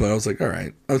 but I was like, all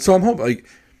right. So I'm hoping,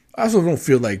 I also don't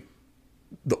feel like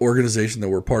the organization that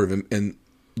we're part of, and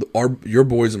your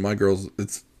boys and my girls,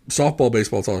 it's softball,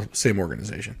 baseball, it's all the same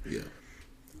organization. Yeah.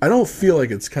 I don't feel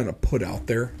like it's kind of put out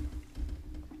there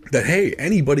that, hey,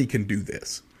 anybody can do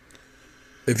this.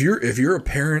 If you're a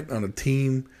parent on a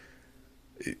team,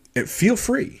 feel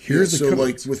free. Here's the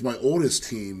codes. With my oldest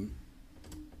team,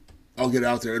 I'll get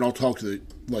out there and I'll talk to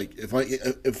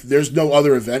if there's no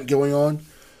other event going on,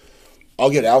 I'll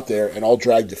get out there and I'll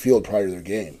drag the field prior to their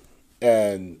game,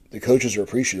 and the coaches are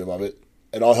appreciative of it,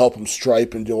 and I'll help them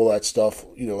stripe and do all that stuff,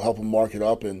 help them mark it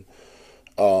up, and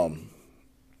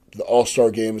the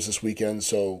All-Star game is this weekend,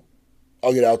 so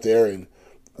I'll get out there and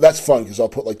that's fun because I'll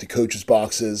put the coaches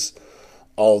boxes,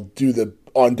 I'll do the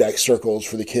on deck circles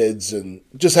for the kids and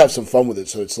just have some fun with it,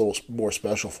 so it's a little more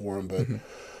special for them, but.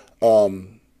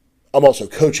 Mm-hmm. I'm also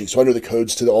coaching, so I know the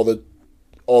codes to all the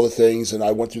things, and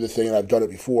I went through the thing, and I've done it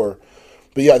before.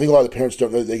 But yeah, I think a lot of the parents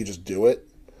don't know that they can just do it.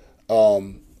 I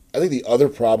think the other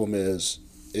problem is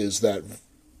that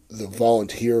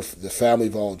the family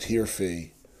volunteer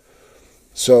fee.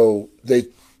 So they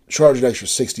charge an extra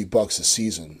 $60 a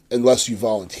season. Unless you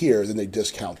volunteer, then they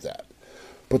discount that.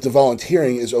 But the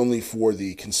volunteering is only for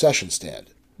the concession stand.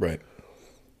 Right.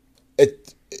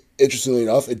 Interestingly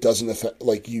enough, it doesn't affect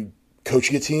you.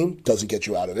 Coaching a team doesn't get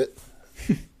you out of it.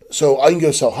 So I can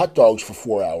go sell hot dogs for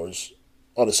 4 hours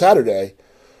on a Saturday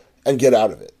and get out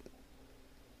of it.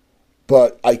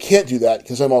 But I can't do that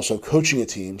because I'm also coaching a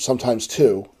team, sometimes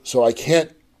 2. So I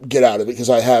can't get out of it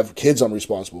because I have kids I'm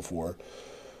responsible for.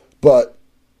 But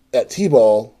at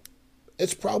T-ball,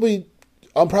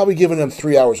 I'm probably giving them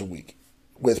 3 hours a week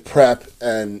with prep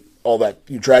and all that.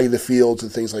 You dragging the fields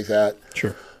and things like that.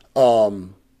 Sure.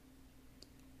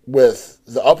 With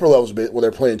the upper levels where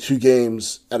they're playing 2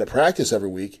 games and a practice every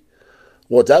week,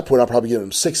 well, at that point, I'll probably give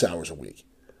them 6 hours a week.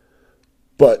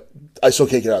 But I still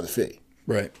can't get out of the fee.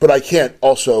 Right. But I can't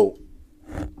also,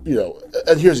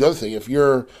 and here's the other thing. If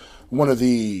you're one of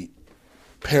the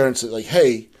parents that like,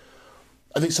 hey,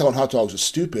 I think selling hot dogs is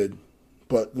stupid,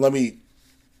 but let me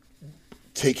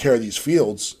take care of these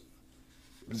fields.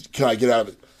 Can I get out of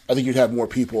it? I think you'd have more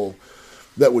people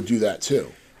that would do that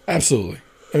too. Absolutely.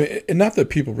 I mean, and not that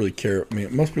people really care. I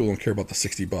mean, most people don't care about the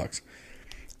 $60.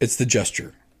 It's the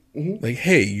gesture. Mm-hmm. Like,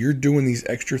 hey, you're doing these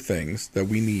extra things that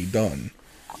we need done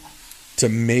to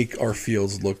make our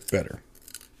fields look better.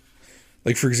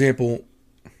 Like, for example,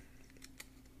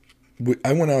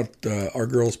 I went out. Our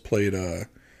girls played a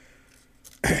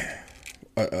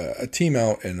team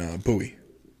out in Bowie,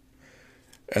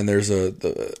 and there's a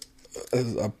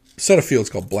set of fields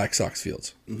called Black Sox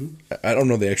Fields. Mm-hmm. I don't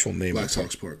know the actual name. Black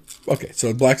Sox Park. Okay,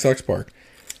 so Black Sox Park.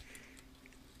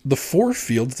 The 4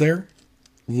 fields there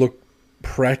look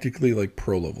practically like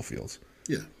pro level fields.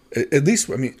 Yeah. At least,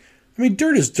 I mean,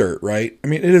 dirt is dirt, right? I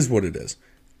mean, it is what it is.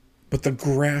 But the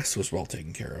grass was well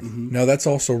taken care of. Mm-hmm. Now that's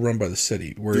also run by the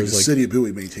city, whereas the city of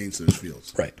Bowie maintains those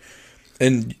fields, right?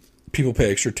 And people pay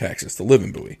extra taxes to live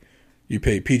in Bowie. You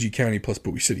pay PG County plus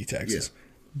Bowie City taxes. Yeah.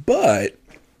 But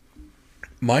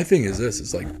my thing is this: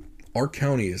 is like our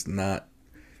county is not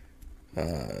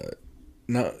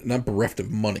bereft of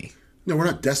money. No, we're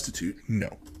not destitute.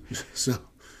 No. So,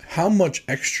 how much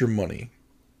extra money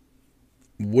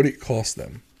would it cost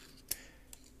them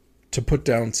to put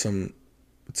down some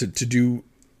to do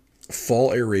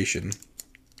fall aeration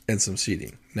and some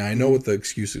seeding? Now I know what the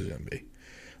excuse is going to be.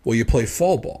 Well, you play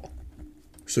fall ball,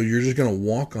 so you're just going to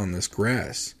walk on this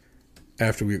grass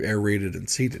after we've aerated and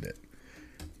seeded it.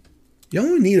 You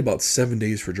only need about 7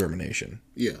 days for germination.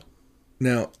 Yeah.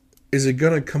 Now, is it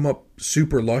going to come up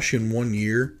super lush in 1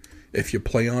 year if you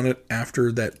play on it after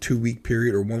that 2-week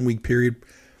period or 1 week period?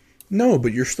 No,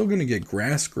 but you're still going to get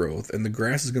grass growth, and the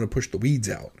grass is going to push the weeds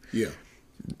out. Yeah.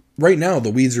 Right now, the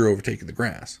weeds are overtaking the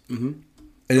grass. Mm-hmm.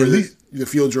 And at least the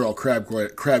fields are all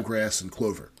crabgrass and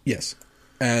clover. Yes.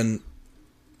 And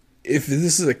if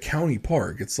this is a county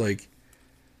park, it's like,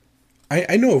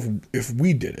 I know if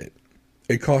we did it,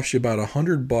 it costs you about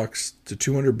 $100 to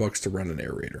 $200 to run an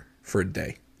aerator for a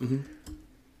day. Mm-hmm.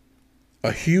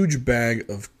 A huge bag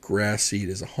of grass seed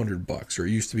is $100, or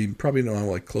it used to be probably now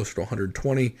like closer to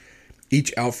 $120.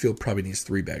 Each outfield probably needs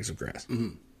 3 bags of grass.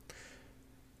 Mm-hmm.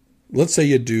 Let's say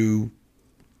you do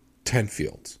 10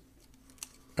 fields.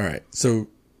 All right, so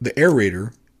the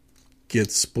aerator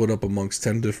gets split up amongst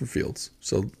 10 different fields.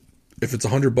 So if it's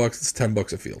 $100, it's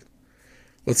 $10 a field.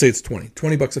 Let's say it's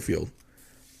 $20 a field,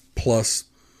 plus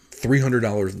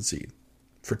 $300 in seed.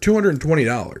 For $220,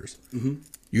 mm-hmm.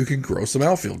 you can grow some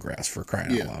outfield grass, for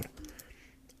crying out loud.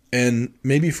 And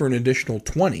maybe for an additional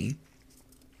 $20,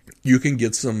 you can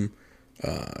get some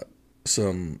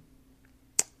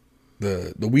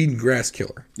the weed and grass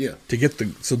killer. Yeah. To get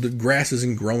so the grass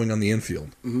isn't growing on the infield.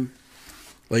 Mm-hmm.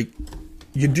 Like,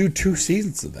 you do 2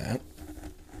 seasons of that,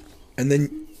 and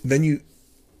then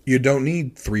you don't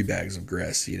need 3 bags of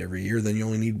grass seed every year. Then you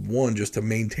only need 1 just to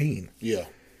maintain. Yeah.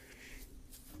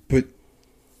 But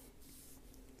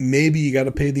maybe you got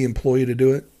to pay the employee to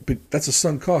do it, but that's a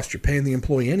sunk cost. You're paying the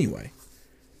employee anyway.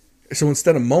 So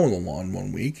instead of mowing the lawn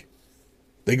 1 week,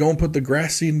 they go and put the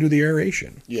grass seed and do the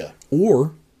aeration. Yeah.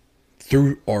 Or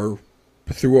through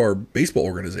our baseball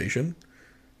organization,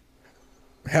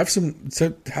 have some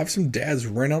dads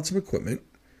rent out some equipment.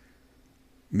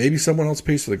 Maybe someone else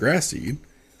pays for the grass seed,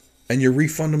 and you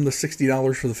refund them the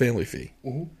 $60 for the family fee.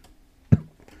 Mm-hmm.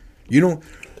 You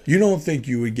don't think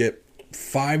you would get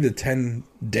 5 to 10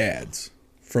 dads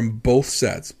from both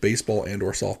sets, baseball and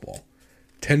or softball,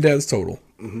 10 dads total.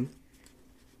 Mm-hmm.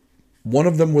 One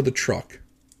of them with a truck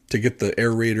to get the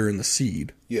aerator and the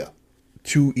seed. Yeah.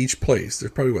 To each place.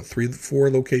 There's probably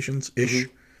 3-4 locations ish.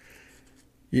 Mm-hmm.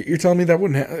 You're telling me that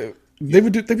wouldn't happen? They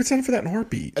would sign up for that in a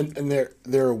heartbeat. And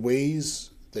there are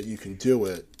ways that you can do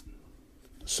it.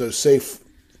 So say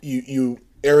you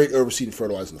aerate, overseed, and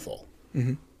fertilize in the fall.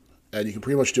 Mm-hmm. And you can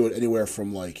pretty much do it anywhere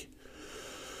from like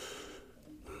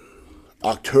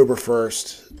October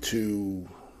 1st to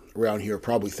around here,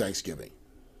 probably Thanksgiving,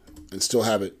 and still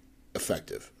have it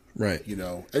effective. Right. You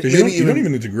know, because you don't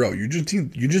even need to grow. You just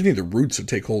need the roots to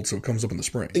take hold so it comes up in the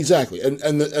spring. Exactly.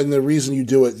 And the reason you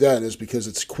do it then is because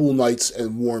it's cool nights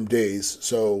and warm days,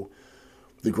 so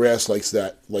the grass likes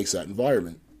that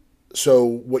environment. So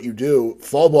what you do,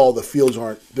 fall ball, the fields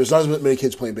there's not as many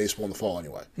kids playing baseball in the fall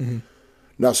anyway. Mm-hmm.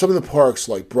 Now, some of the parks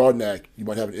like Broadneck, you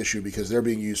might have an issue because they're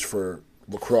being used for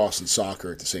lacrosse and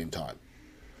soccer at the same time.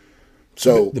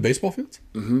 So the baseball fields?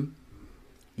 Mm-hmm.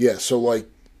 Yeah, so like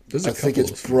I think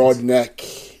it's Broadneck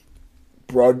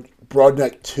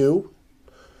 2.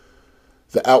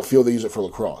 The outfield, they use it for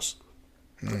lacrosse.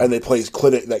 Mm. And they play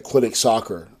clinic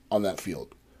soccer on that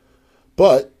field.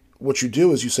 But what you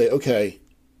do is you say, okay,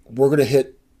 we're going to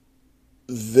hit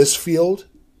this field,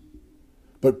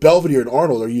 but Belvedere and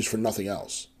Arnold are used for nothing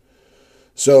else.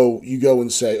 So you go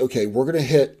and say, okay, we're going to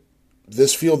hit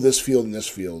this field, and this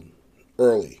field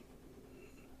early.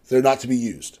 They're not to be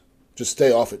used. Just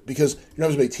stay off it because you don't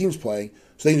have as many teams playing,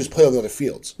 so they can just play on the other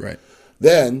fields. Right.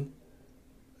 Then,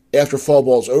 after fall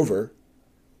ball's over,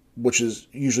 which is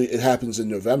usually it happens in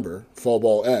November, fall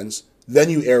ball ends, then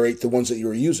you aerate the ones that you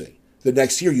were using. The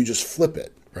next year you just flip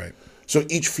it. Right. So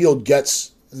each field gets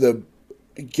done,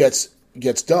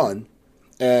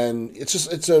 and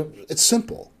it's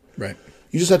simple. Right.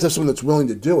 You just have to have someone that's willing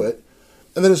to do it.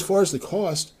 And then as far as the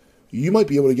cost, you might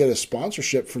be able to get a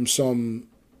sponsorship from some,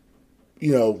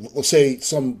 let's say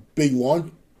some big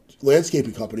lawn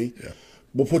landscaping company. Yeah.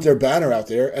 Will put their banner out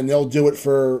there, and they'll do it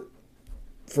for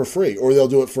free, or they'll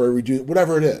do it for a reduced,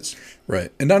 whatever it is.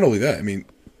 Right. And not only that, I mean,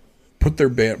 put their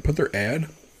ad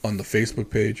on the Facebook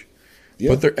page.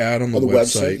 Yeah. Put their ad on the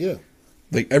website. Yeah.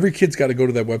 Like every kid's got to go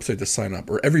to that website to sign up,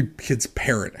 or every kid's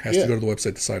parent has to go to the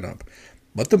website to sign up.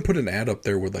 Let them put an ad up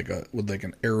there with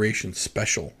an aeration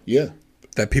special. Yeah.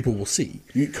 That people will see.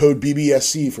 You code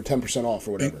BBSC for 10% off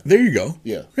or whatever. There you go.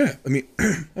 Yeah. Yeah. I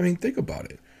mean, think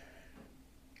about it.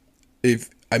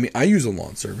 I use a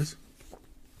lawn service,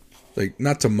 like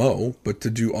not to mow, but to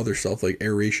do other stuff like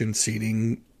aeration,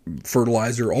 seeding,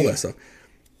 fertilizer, all that stuff.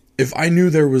 If I knew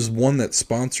there was one that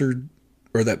sponsored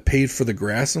or that paid for the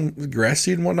grass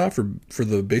seed and whatnot for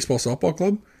the baseball softball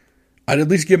club, I'd at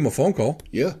least give them a phone call.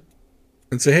 Yeah.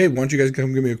 And say, hey, why don't you guys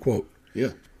come give me a quote? Yeah.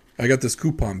 I got this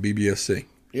coupon, BBSC.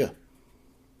 Yeah.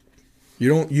 You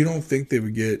don't think they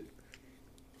would get?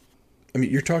 I mean,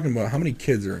 you're talking about how many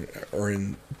kids are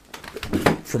in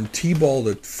from T-ball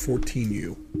to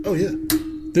 14U. Oh yeah.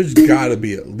 There's got to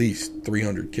be at least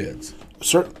 300 kids.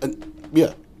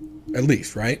 Yeah. At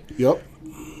least, right? Yep.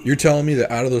 You're telling me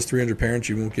that out of those 300 parents,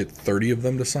 you won't get 30 of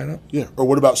them to sign up? Yeah. Or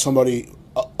what about somebody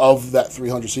of that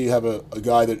 300? So you have a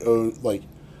guy that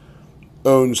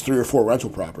owns 3 or 4 rental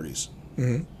properties.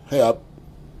 Mm-hmm. Hey,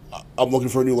 I'm looking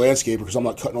for a new landscaper because I'm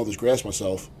not cutting all this grass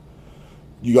myself.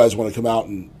 You guys want to come out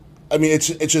and? I mean, it's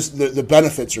just the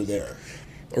benefits are there.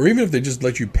 Or even if they just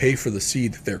let you pay for the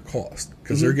seed at their cost,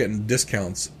 because they're getting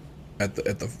discounts at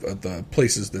the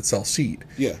places that sell seed.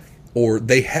 Yeah. Or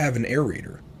they have an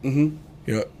aerator. Mm-hmm.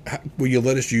 Will you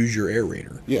let us use your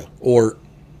aerator? Yeah. Or,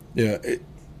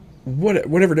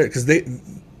 whatever it is, because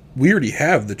we already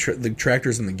have the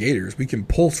tractors and the gators. We can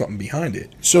pull something behind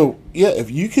it. So yeah, if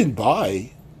you can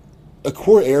buy a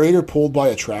core aerator pulled by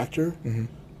a tractor,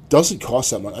 doesn't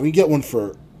cost that much. I mean, you get one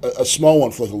for a small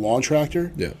one for like a lawn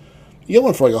tractor. Yeah. You get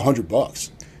one for like $100.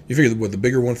 You figure the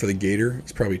bigger one for the gator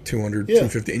is probably $200,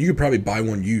 $250, and you could probably buy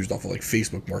one used off of like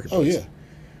Facebook Marketplace. Oh yeah.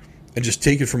 And just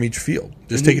take it from each field.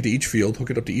 Just take it to each field,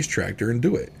 hook it up to each tractor, and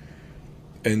do it.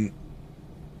 And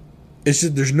it's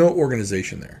just there's no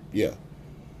organization there. Yeah.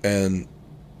 And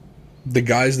the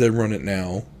guys that run it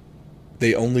now,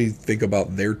 they only think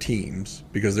about their teams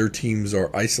because their teams are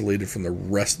isolated from the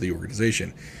rest of the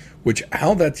organization. Which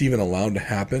how that's even allowed to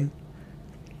happen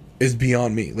is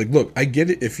beyond me. Like, look, I get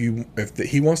it if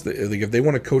he wants to, like, if they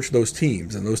want to coach those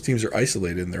teams and those teams are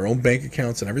isolated in their own bank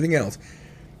accounts and everything else,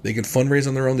 they can fundraise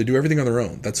on their own. They do everything on their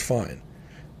own. That's fine.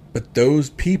 But those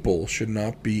people should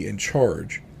not be in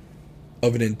charge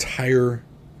of an entire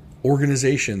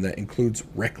organization that includes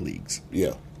rec leagues.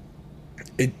 Yeah.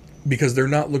 Because they're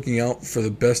not looking out for the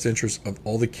best interests of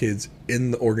all the kids in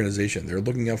the organization. They're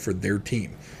looking out for their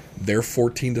team. Their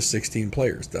 14 to 16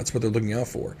 players. That's what they're looking out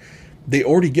for. They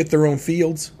already get their own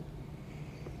fields.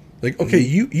 Like, okay,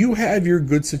 you have your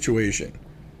good situation.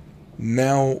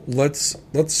 Now let's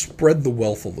spread the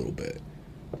wealth a little bit.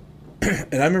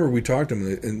 And I remember we talked to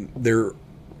them, and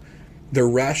their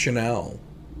rationale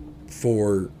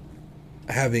for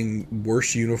having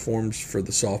worse uniforms for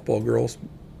the softball girls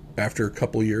after a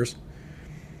couple years,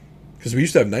 because we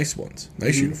used to have nice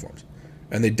uniforms,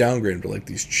 and they downgraded to like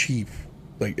these cheap,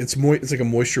 like it's like a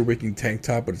moisture wicking tank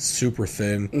top, but it's super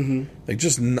thin. Like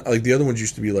just like the other ones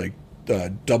used to be like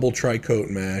double tri-coat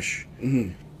mesh.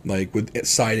 Like with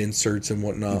side inserts and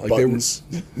whatnot. Like buttons.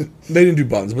 They didn't do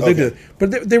buttons, but they did.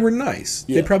 But they were nice.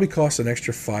 Yeah. They probably cost an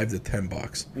extra $5 to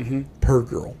 $10 per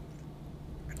girl.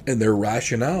 And their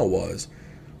rationale was,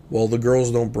 well, the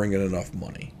girls don't bring in enough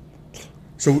money.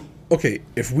 So okay,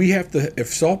 if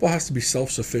softball has to be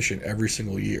self-sufficient every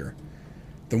single year,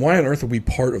 then why on earth are we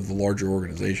part of the larger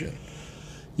organization?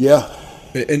 Yeah.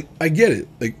 And I get it.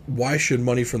 Like, why should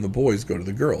money from the boys go to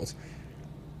the girls?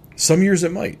 Some years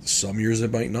it might. Some years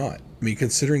it might not. I mean,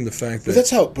 considering the fact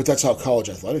that... But that's how college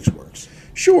athletics works.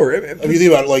 Sure. I mean, you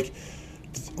think about it,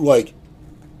 like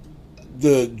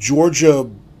the Georgia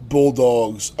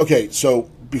Bulldogs... Okay, so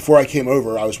before I came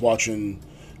over, I was watching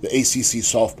the ACC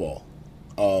softball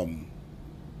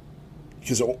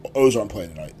because O's aren't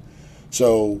playing tonight.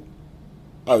 So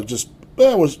I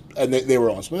and they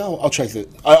were on. So I'll check it.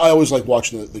 I always like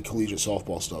watching the collegiate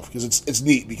softball stuff because it's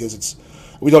neat because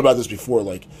we talked about this before,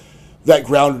 like that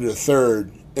grounded to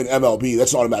third in MLB,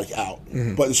 that's an automatic out.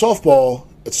 Mm-hmm. But in softball,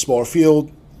 it's a smaller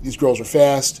field. These girls are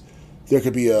fast. There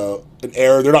could be an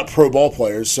error. They're not pro ball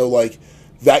players, so like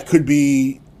that could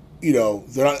be, they're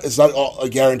not. It's not a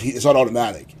guarantee. It's not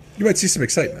automatic. You might see some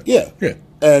excitement. Yeah.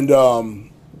 And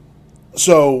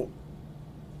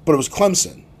but it was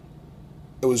Clemson.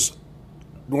 It was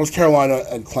North Carolina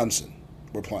and Clemson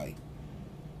were playing.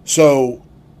 So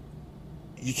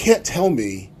you can't tell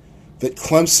me that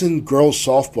Clemson girls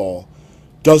softball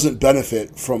doesn't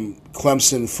benefit from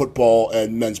Clemson football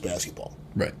and men's basketball.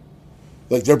 Right.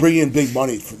 Like they're bringing in big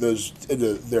money for those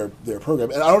into their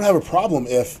program, and I don't have a problem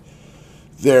if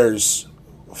there's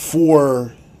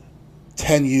 4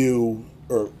 10U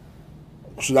or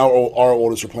so now our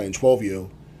oldest are playing 12U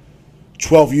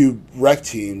rec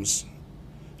teams,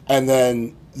 and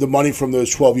then the money from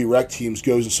those 12U rec teams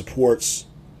goes and supports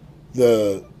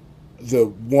the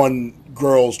one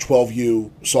girls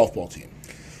 12U softball team.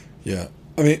 Yeah,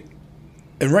 I mean,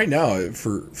 and right now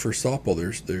for softball,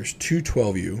 there's 2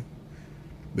 12U,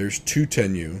 there's 2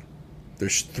 10U,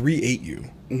 there's 3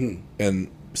 8U, mm-hmm. and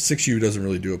 6U doesn't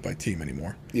really do it by team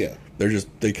anymore. Yeah,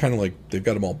 they kind of like they've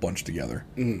got them all bunched together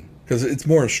because it's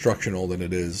more instructional than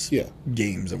it is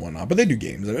games and whatnot. But they do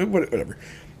games, whatever.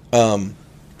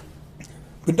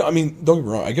 But I mean, don't get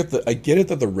me wrong. I get it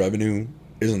that the revenue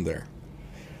isn't there,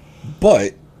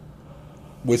 but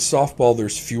with softball,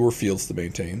 there's fewer fields to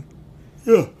maintain.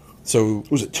 Yeah. So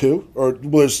was it 2 or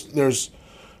there's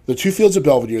the 2 fields at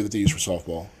Belvedere that they use for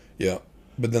softball? Yeah,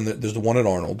 but then there's the one at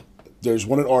Arnold. There's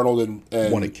one at Arnold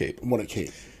and one at Cape. One at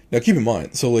Cape. Now keep in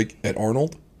mind, so like at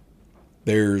Arnold,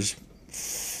 there's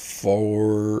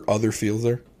 4 other fields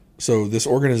there. So this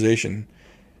organization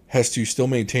has to still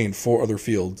maintain 4 other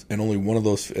fields and only one of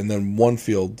those, and then 1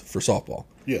 field for softball.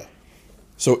 Yeah.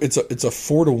 So it's a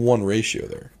 4-to-1 ratio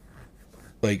there.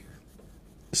 Like,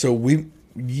 so we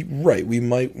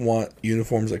might want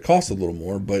uniforms that cost a little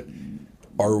more, but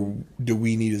do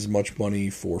we need as much money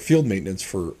for field maintenance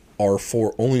for our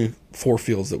only 4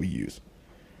 fields that we use?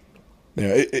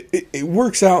 It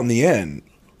works out in the end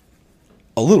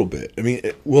a little bit. I mean,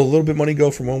 will a little bit of money go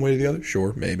from one way to the other?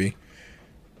 Sure, maybe.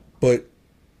 But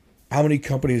how many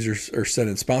companies are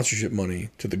sending sponsorship money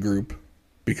to the group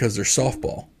because they're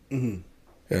softball? Mm-hmm.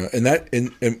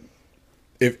 And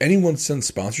if anyone sends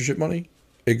sponsorship money,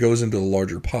 it goes into the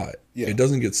larger pot. Yeah. It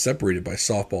doesn't get separated by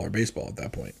softball or baseball at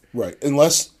that point. Right.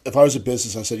 Unless if I was a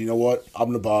business, I said, you know what, I'm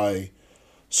going to buy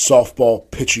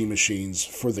softball pitching machines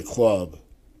for the club,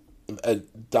 and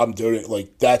I'm doing it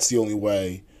like that's the only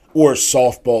way, or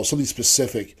softball, something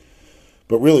specific.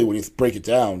 But really, when you break it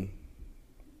down,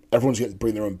 everyone's getting to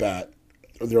bring their own bat,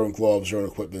 or their own gloves, their own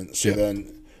equipment. So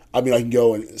then, I mean, I can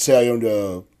go and say I owned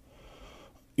a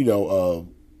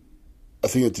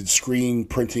thing that did screen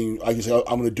printing. I can say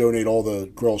I'm going to donate all the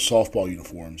girls' softball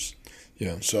uniforms.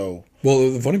 Yeah. So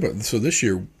the funny part, so this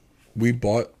year we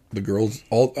bought the girls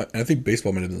all. I think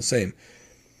baseball might have been the same.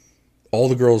 All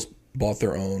the girls bought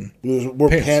their own. We're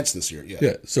pants this year. Yeah.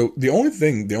 Yeah. So the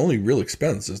only real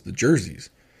expense is the jerseys.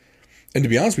 And to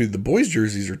be honest with you, the boys'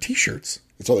 jerseys are T-shirts.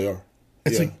 That's all they are.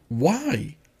 It's like,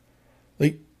 why?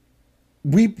 Like,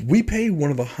 we pay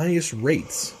one of the highest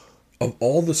rates of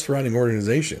all the surrounding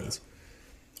organizations.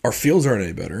 Our fields aren't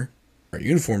any better. Our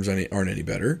uniforms aren't any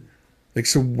better. Like,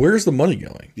 so where's the money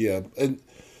going? Yeah, and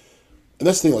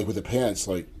that's the thing. Like with the pants,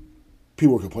 like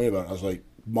people were complaining about it. I was like,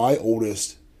 my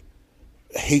oldest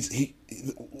hates he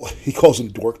calls them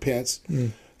dork pants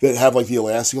that have like the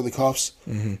elastic on the cuffs.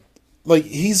 Mm-hmm. Like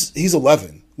he's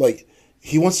 11. Like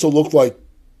he wants to look like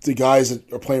the guys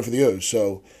that are playing for the O's.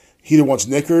 So he either wants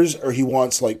knickers or he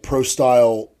wants like pro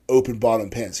style open bottom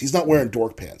pants. He's not wearing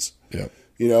dork pants. Yeah.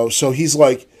 So he's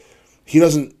like, he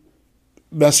doesn't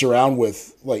mess around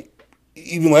with like,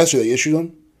 even last year they issued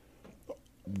them.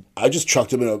 I just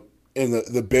chucked him in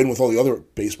the bin with all the other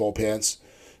baseball pants,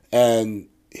 and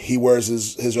he wears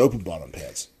his open bottom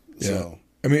pants. Yeah. So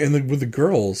I mean, and with the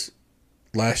girls,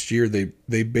 last year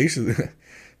they basically,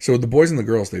 so the boys and the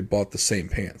girls, they bought the same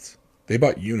pants. They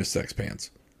bought unisex pants.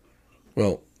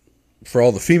 Well, for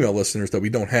all the female listeners that we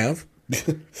don't have,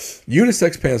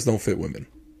 unisex pants don't fit women.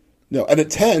 No, and at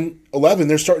 10, 11,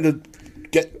 they're starting to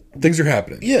get... Things are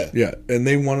happening. Yeah. Yeah, and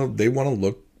they want to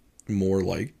look more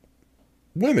like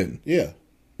women. Yeah.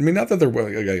 I mean, not that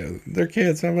they're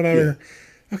kids, whatever.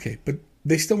 Yeah. Okay, but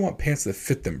they still want pants that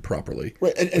fit them properly.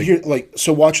 Right, and here, like,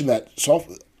 so watching that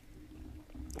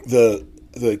the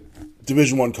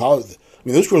Division I college, I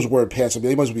mean, those girls are wearing pants. I mean,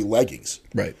 they might as well be leggings.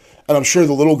 Right. And I'm sure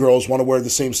the little girls want to wear the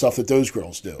same stuff that those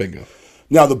girls do. Bingo.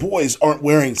 Now, the boys aren't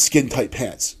wearing skin-tight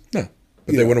pants. No,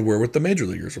 but they want to wear what the major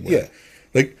leaguers are wearing. Yeah.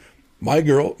 Like, my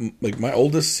girl, like, my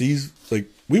oldest sees, like,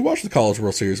 we watched the College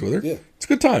World Series with her. Yeah. It's a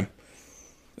good time.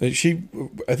 And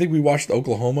I think we watched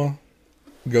Oklahoma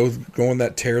go on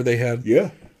that tear they had.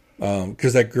 Yeah.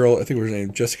 Because that girl, I think it was her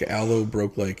name, Jessica Allo,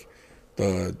 broke, like,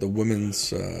 the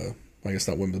women's, I guess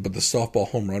not women's, but the softball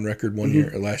home run record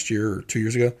last year or 2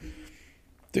 years ago.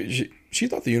 She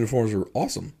thought the uniforms were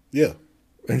awesome. Yeah.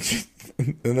 And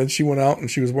then she went out and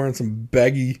she was wearing some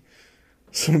baggy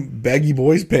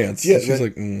boys pants. Yeah, she's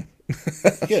like, mm.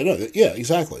 Yeah,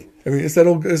 exactly. I mean, it's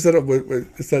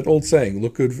that old saying,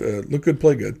 look good,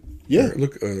 play good. Yeah.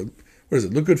 Or what is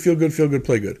it? Look good, feel good,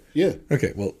 play good. Yeah.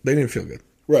 Okay, well, they didn't feel good.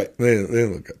 Right. They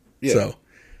didn't look good. Yeah. So,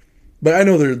 but I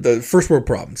know they're the first world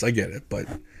problems. I get it, but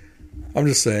I'm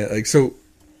just saying, like, so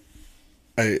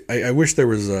I wish there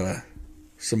was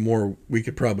some more we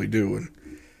could probably do, and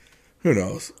who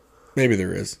knows, maybe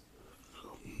there is.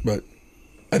 But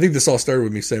I think this all started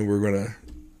with me saying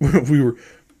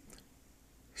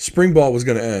spring ball was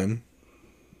gonna end.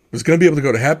 Was going to be able to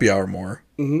go to happy hour more,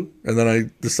 and then I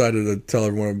decided to tell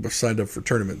everyone I signed up for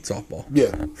tournament softball.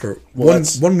 Yeah, for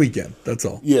one weekend. That's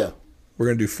all. Yeah, we're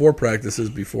going to do 4 practices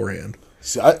beforehand.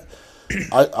 See,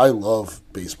 I love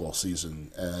baseball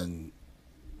season, and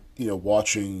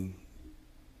watching,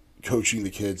 coaching the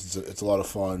kids. It's a lot of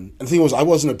fun. And the thing was, I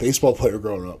wasn't a baseball player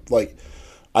growing up. Like,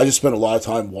 I just spent a lot of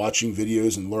time watching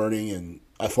videos and learning, and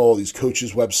I follow these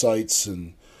coaches' websites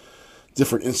and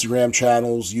different Instagram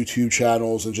channels, YouTube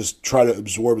channels, and just try to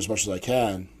absorb as much as I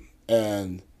can.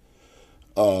 And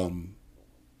I'm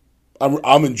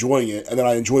enjoying it, and then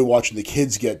I enjoy watching the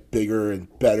kids get bigger and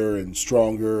better and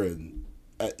stronger, and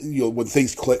when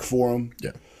things click for them.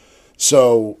 Yeah.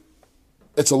 So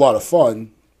it's a lot of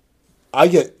fun. I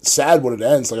get sad when it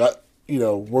ends. Like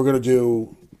we're gonna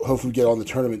hopefully get on the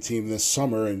tournament team this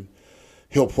summer, and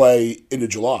he'll play into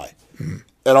July, and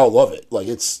I'll love it. Like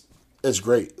it's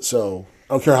great. So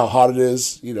I don't care how hot it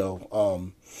is, No,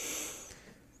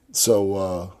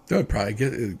 probably I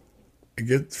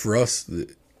get for us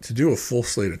to do a full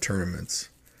slate of tournaments.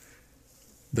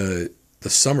 The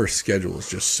summer schedule is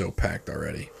just so packed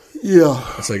already. Yeah,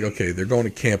 it's like, okay, they're going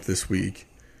to camp this week,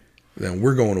 then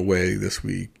we're going away this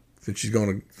week. Then she's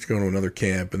going to another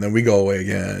camp, and then we go away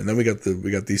again. And then we got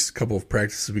these couple of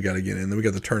practices we got to get in. Then we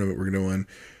got the tournament we're doing,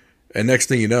 and next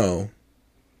thing you know,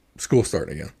 school's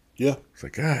starting again. Yeah. It's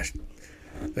like, gosh,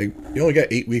 like you only got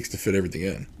 8 weeks to fit everything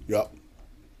in. Yep.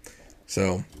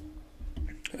 So,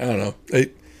 I don't know.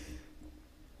 I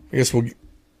guess we'll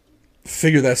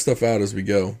figure that stuff out as we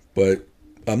go. But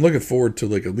I'm looking forward to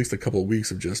like at least a couple of weeks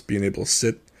of just being able to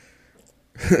sit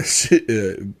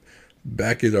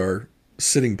back at our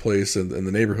sitting place in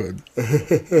the neighborhood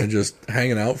and just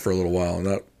hanging out for a little while,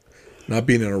 and not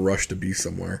being in a rush to be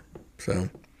somewhere. So,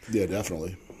 yeah,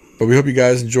 definitely. But we hope you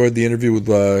guys enjoyed the interview with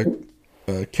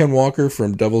Ken Walker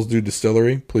from Devil's Due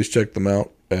Distillery. Please check them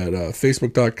out at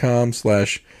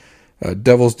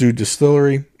facebook.com/Devil's Due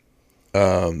Distillery.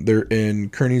 They're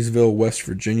in Kearneysville, West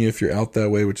Virginia, if you're out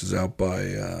that way, which is out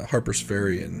by Harper's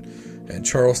Ferry and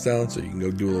Charlestown. So you can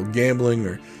go do a little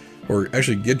gambling or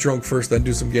actually get drunk first, then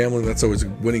do some gambling. That's always a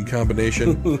winning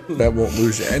combination. That won't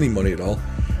lose you any money at all.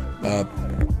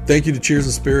 Thank you to Cheers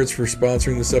and Spirits for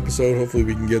sponsoring this episode. Hopefully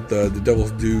we can get the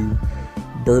Devil's Due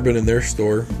bourbon in their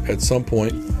store at some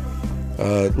point.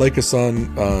 Like us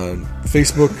on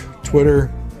Facebook,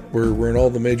 Twitter. We're in all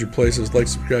the major places. Like,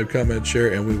 subscribe, comment,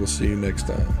 share, and we will see you next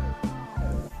time.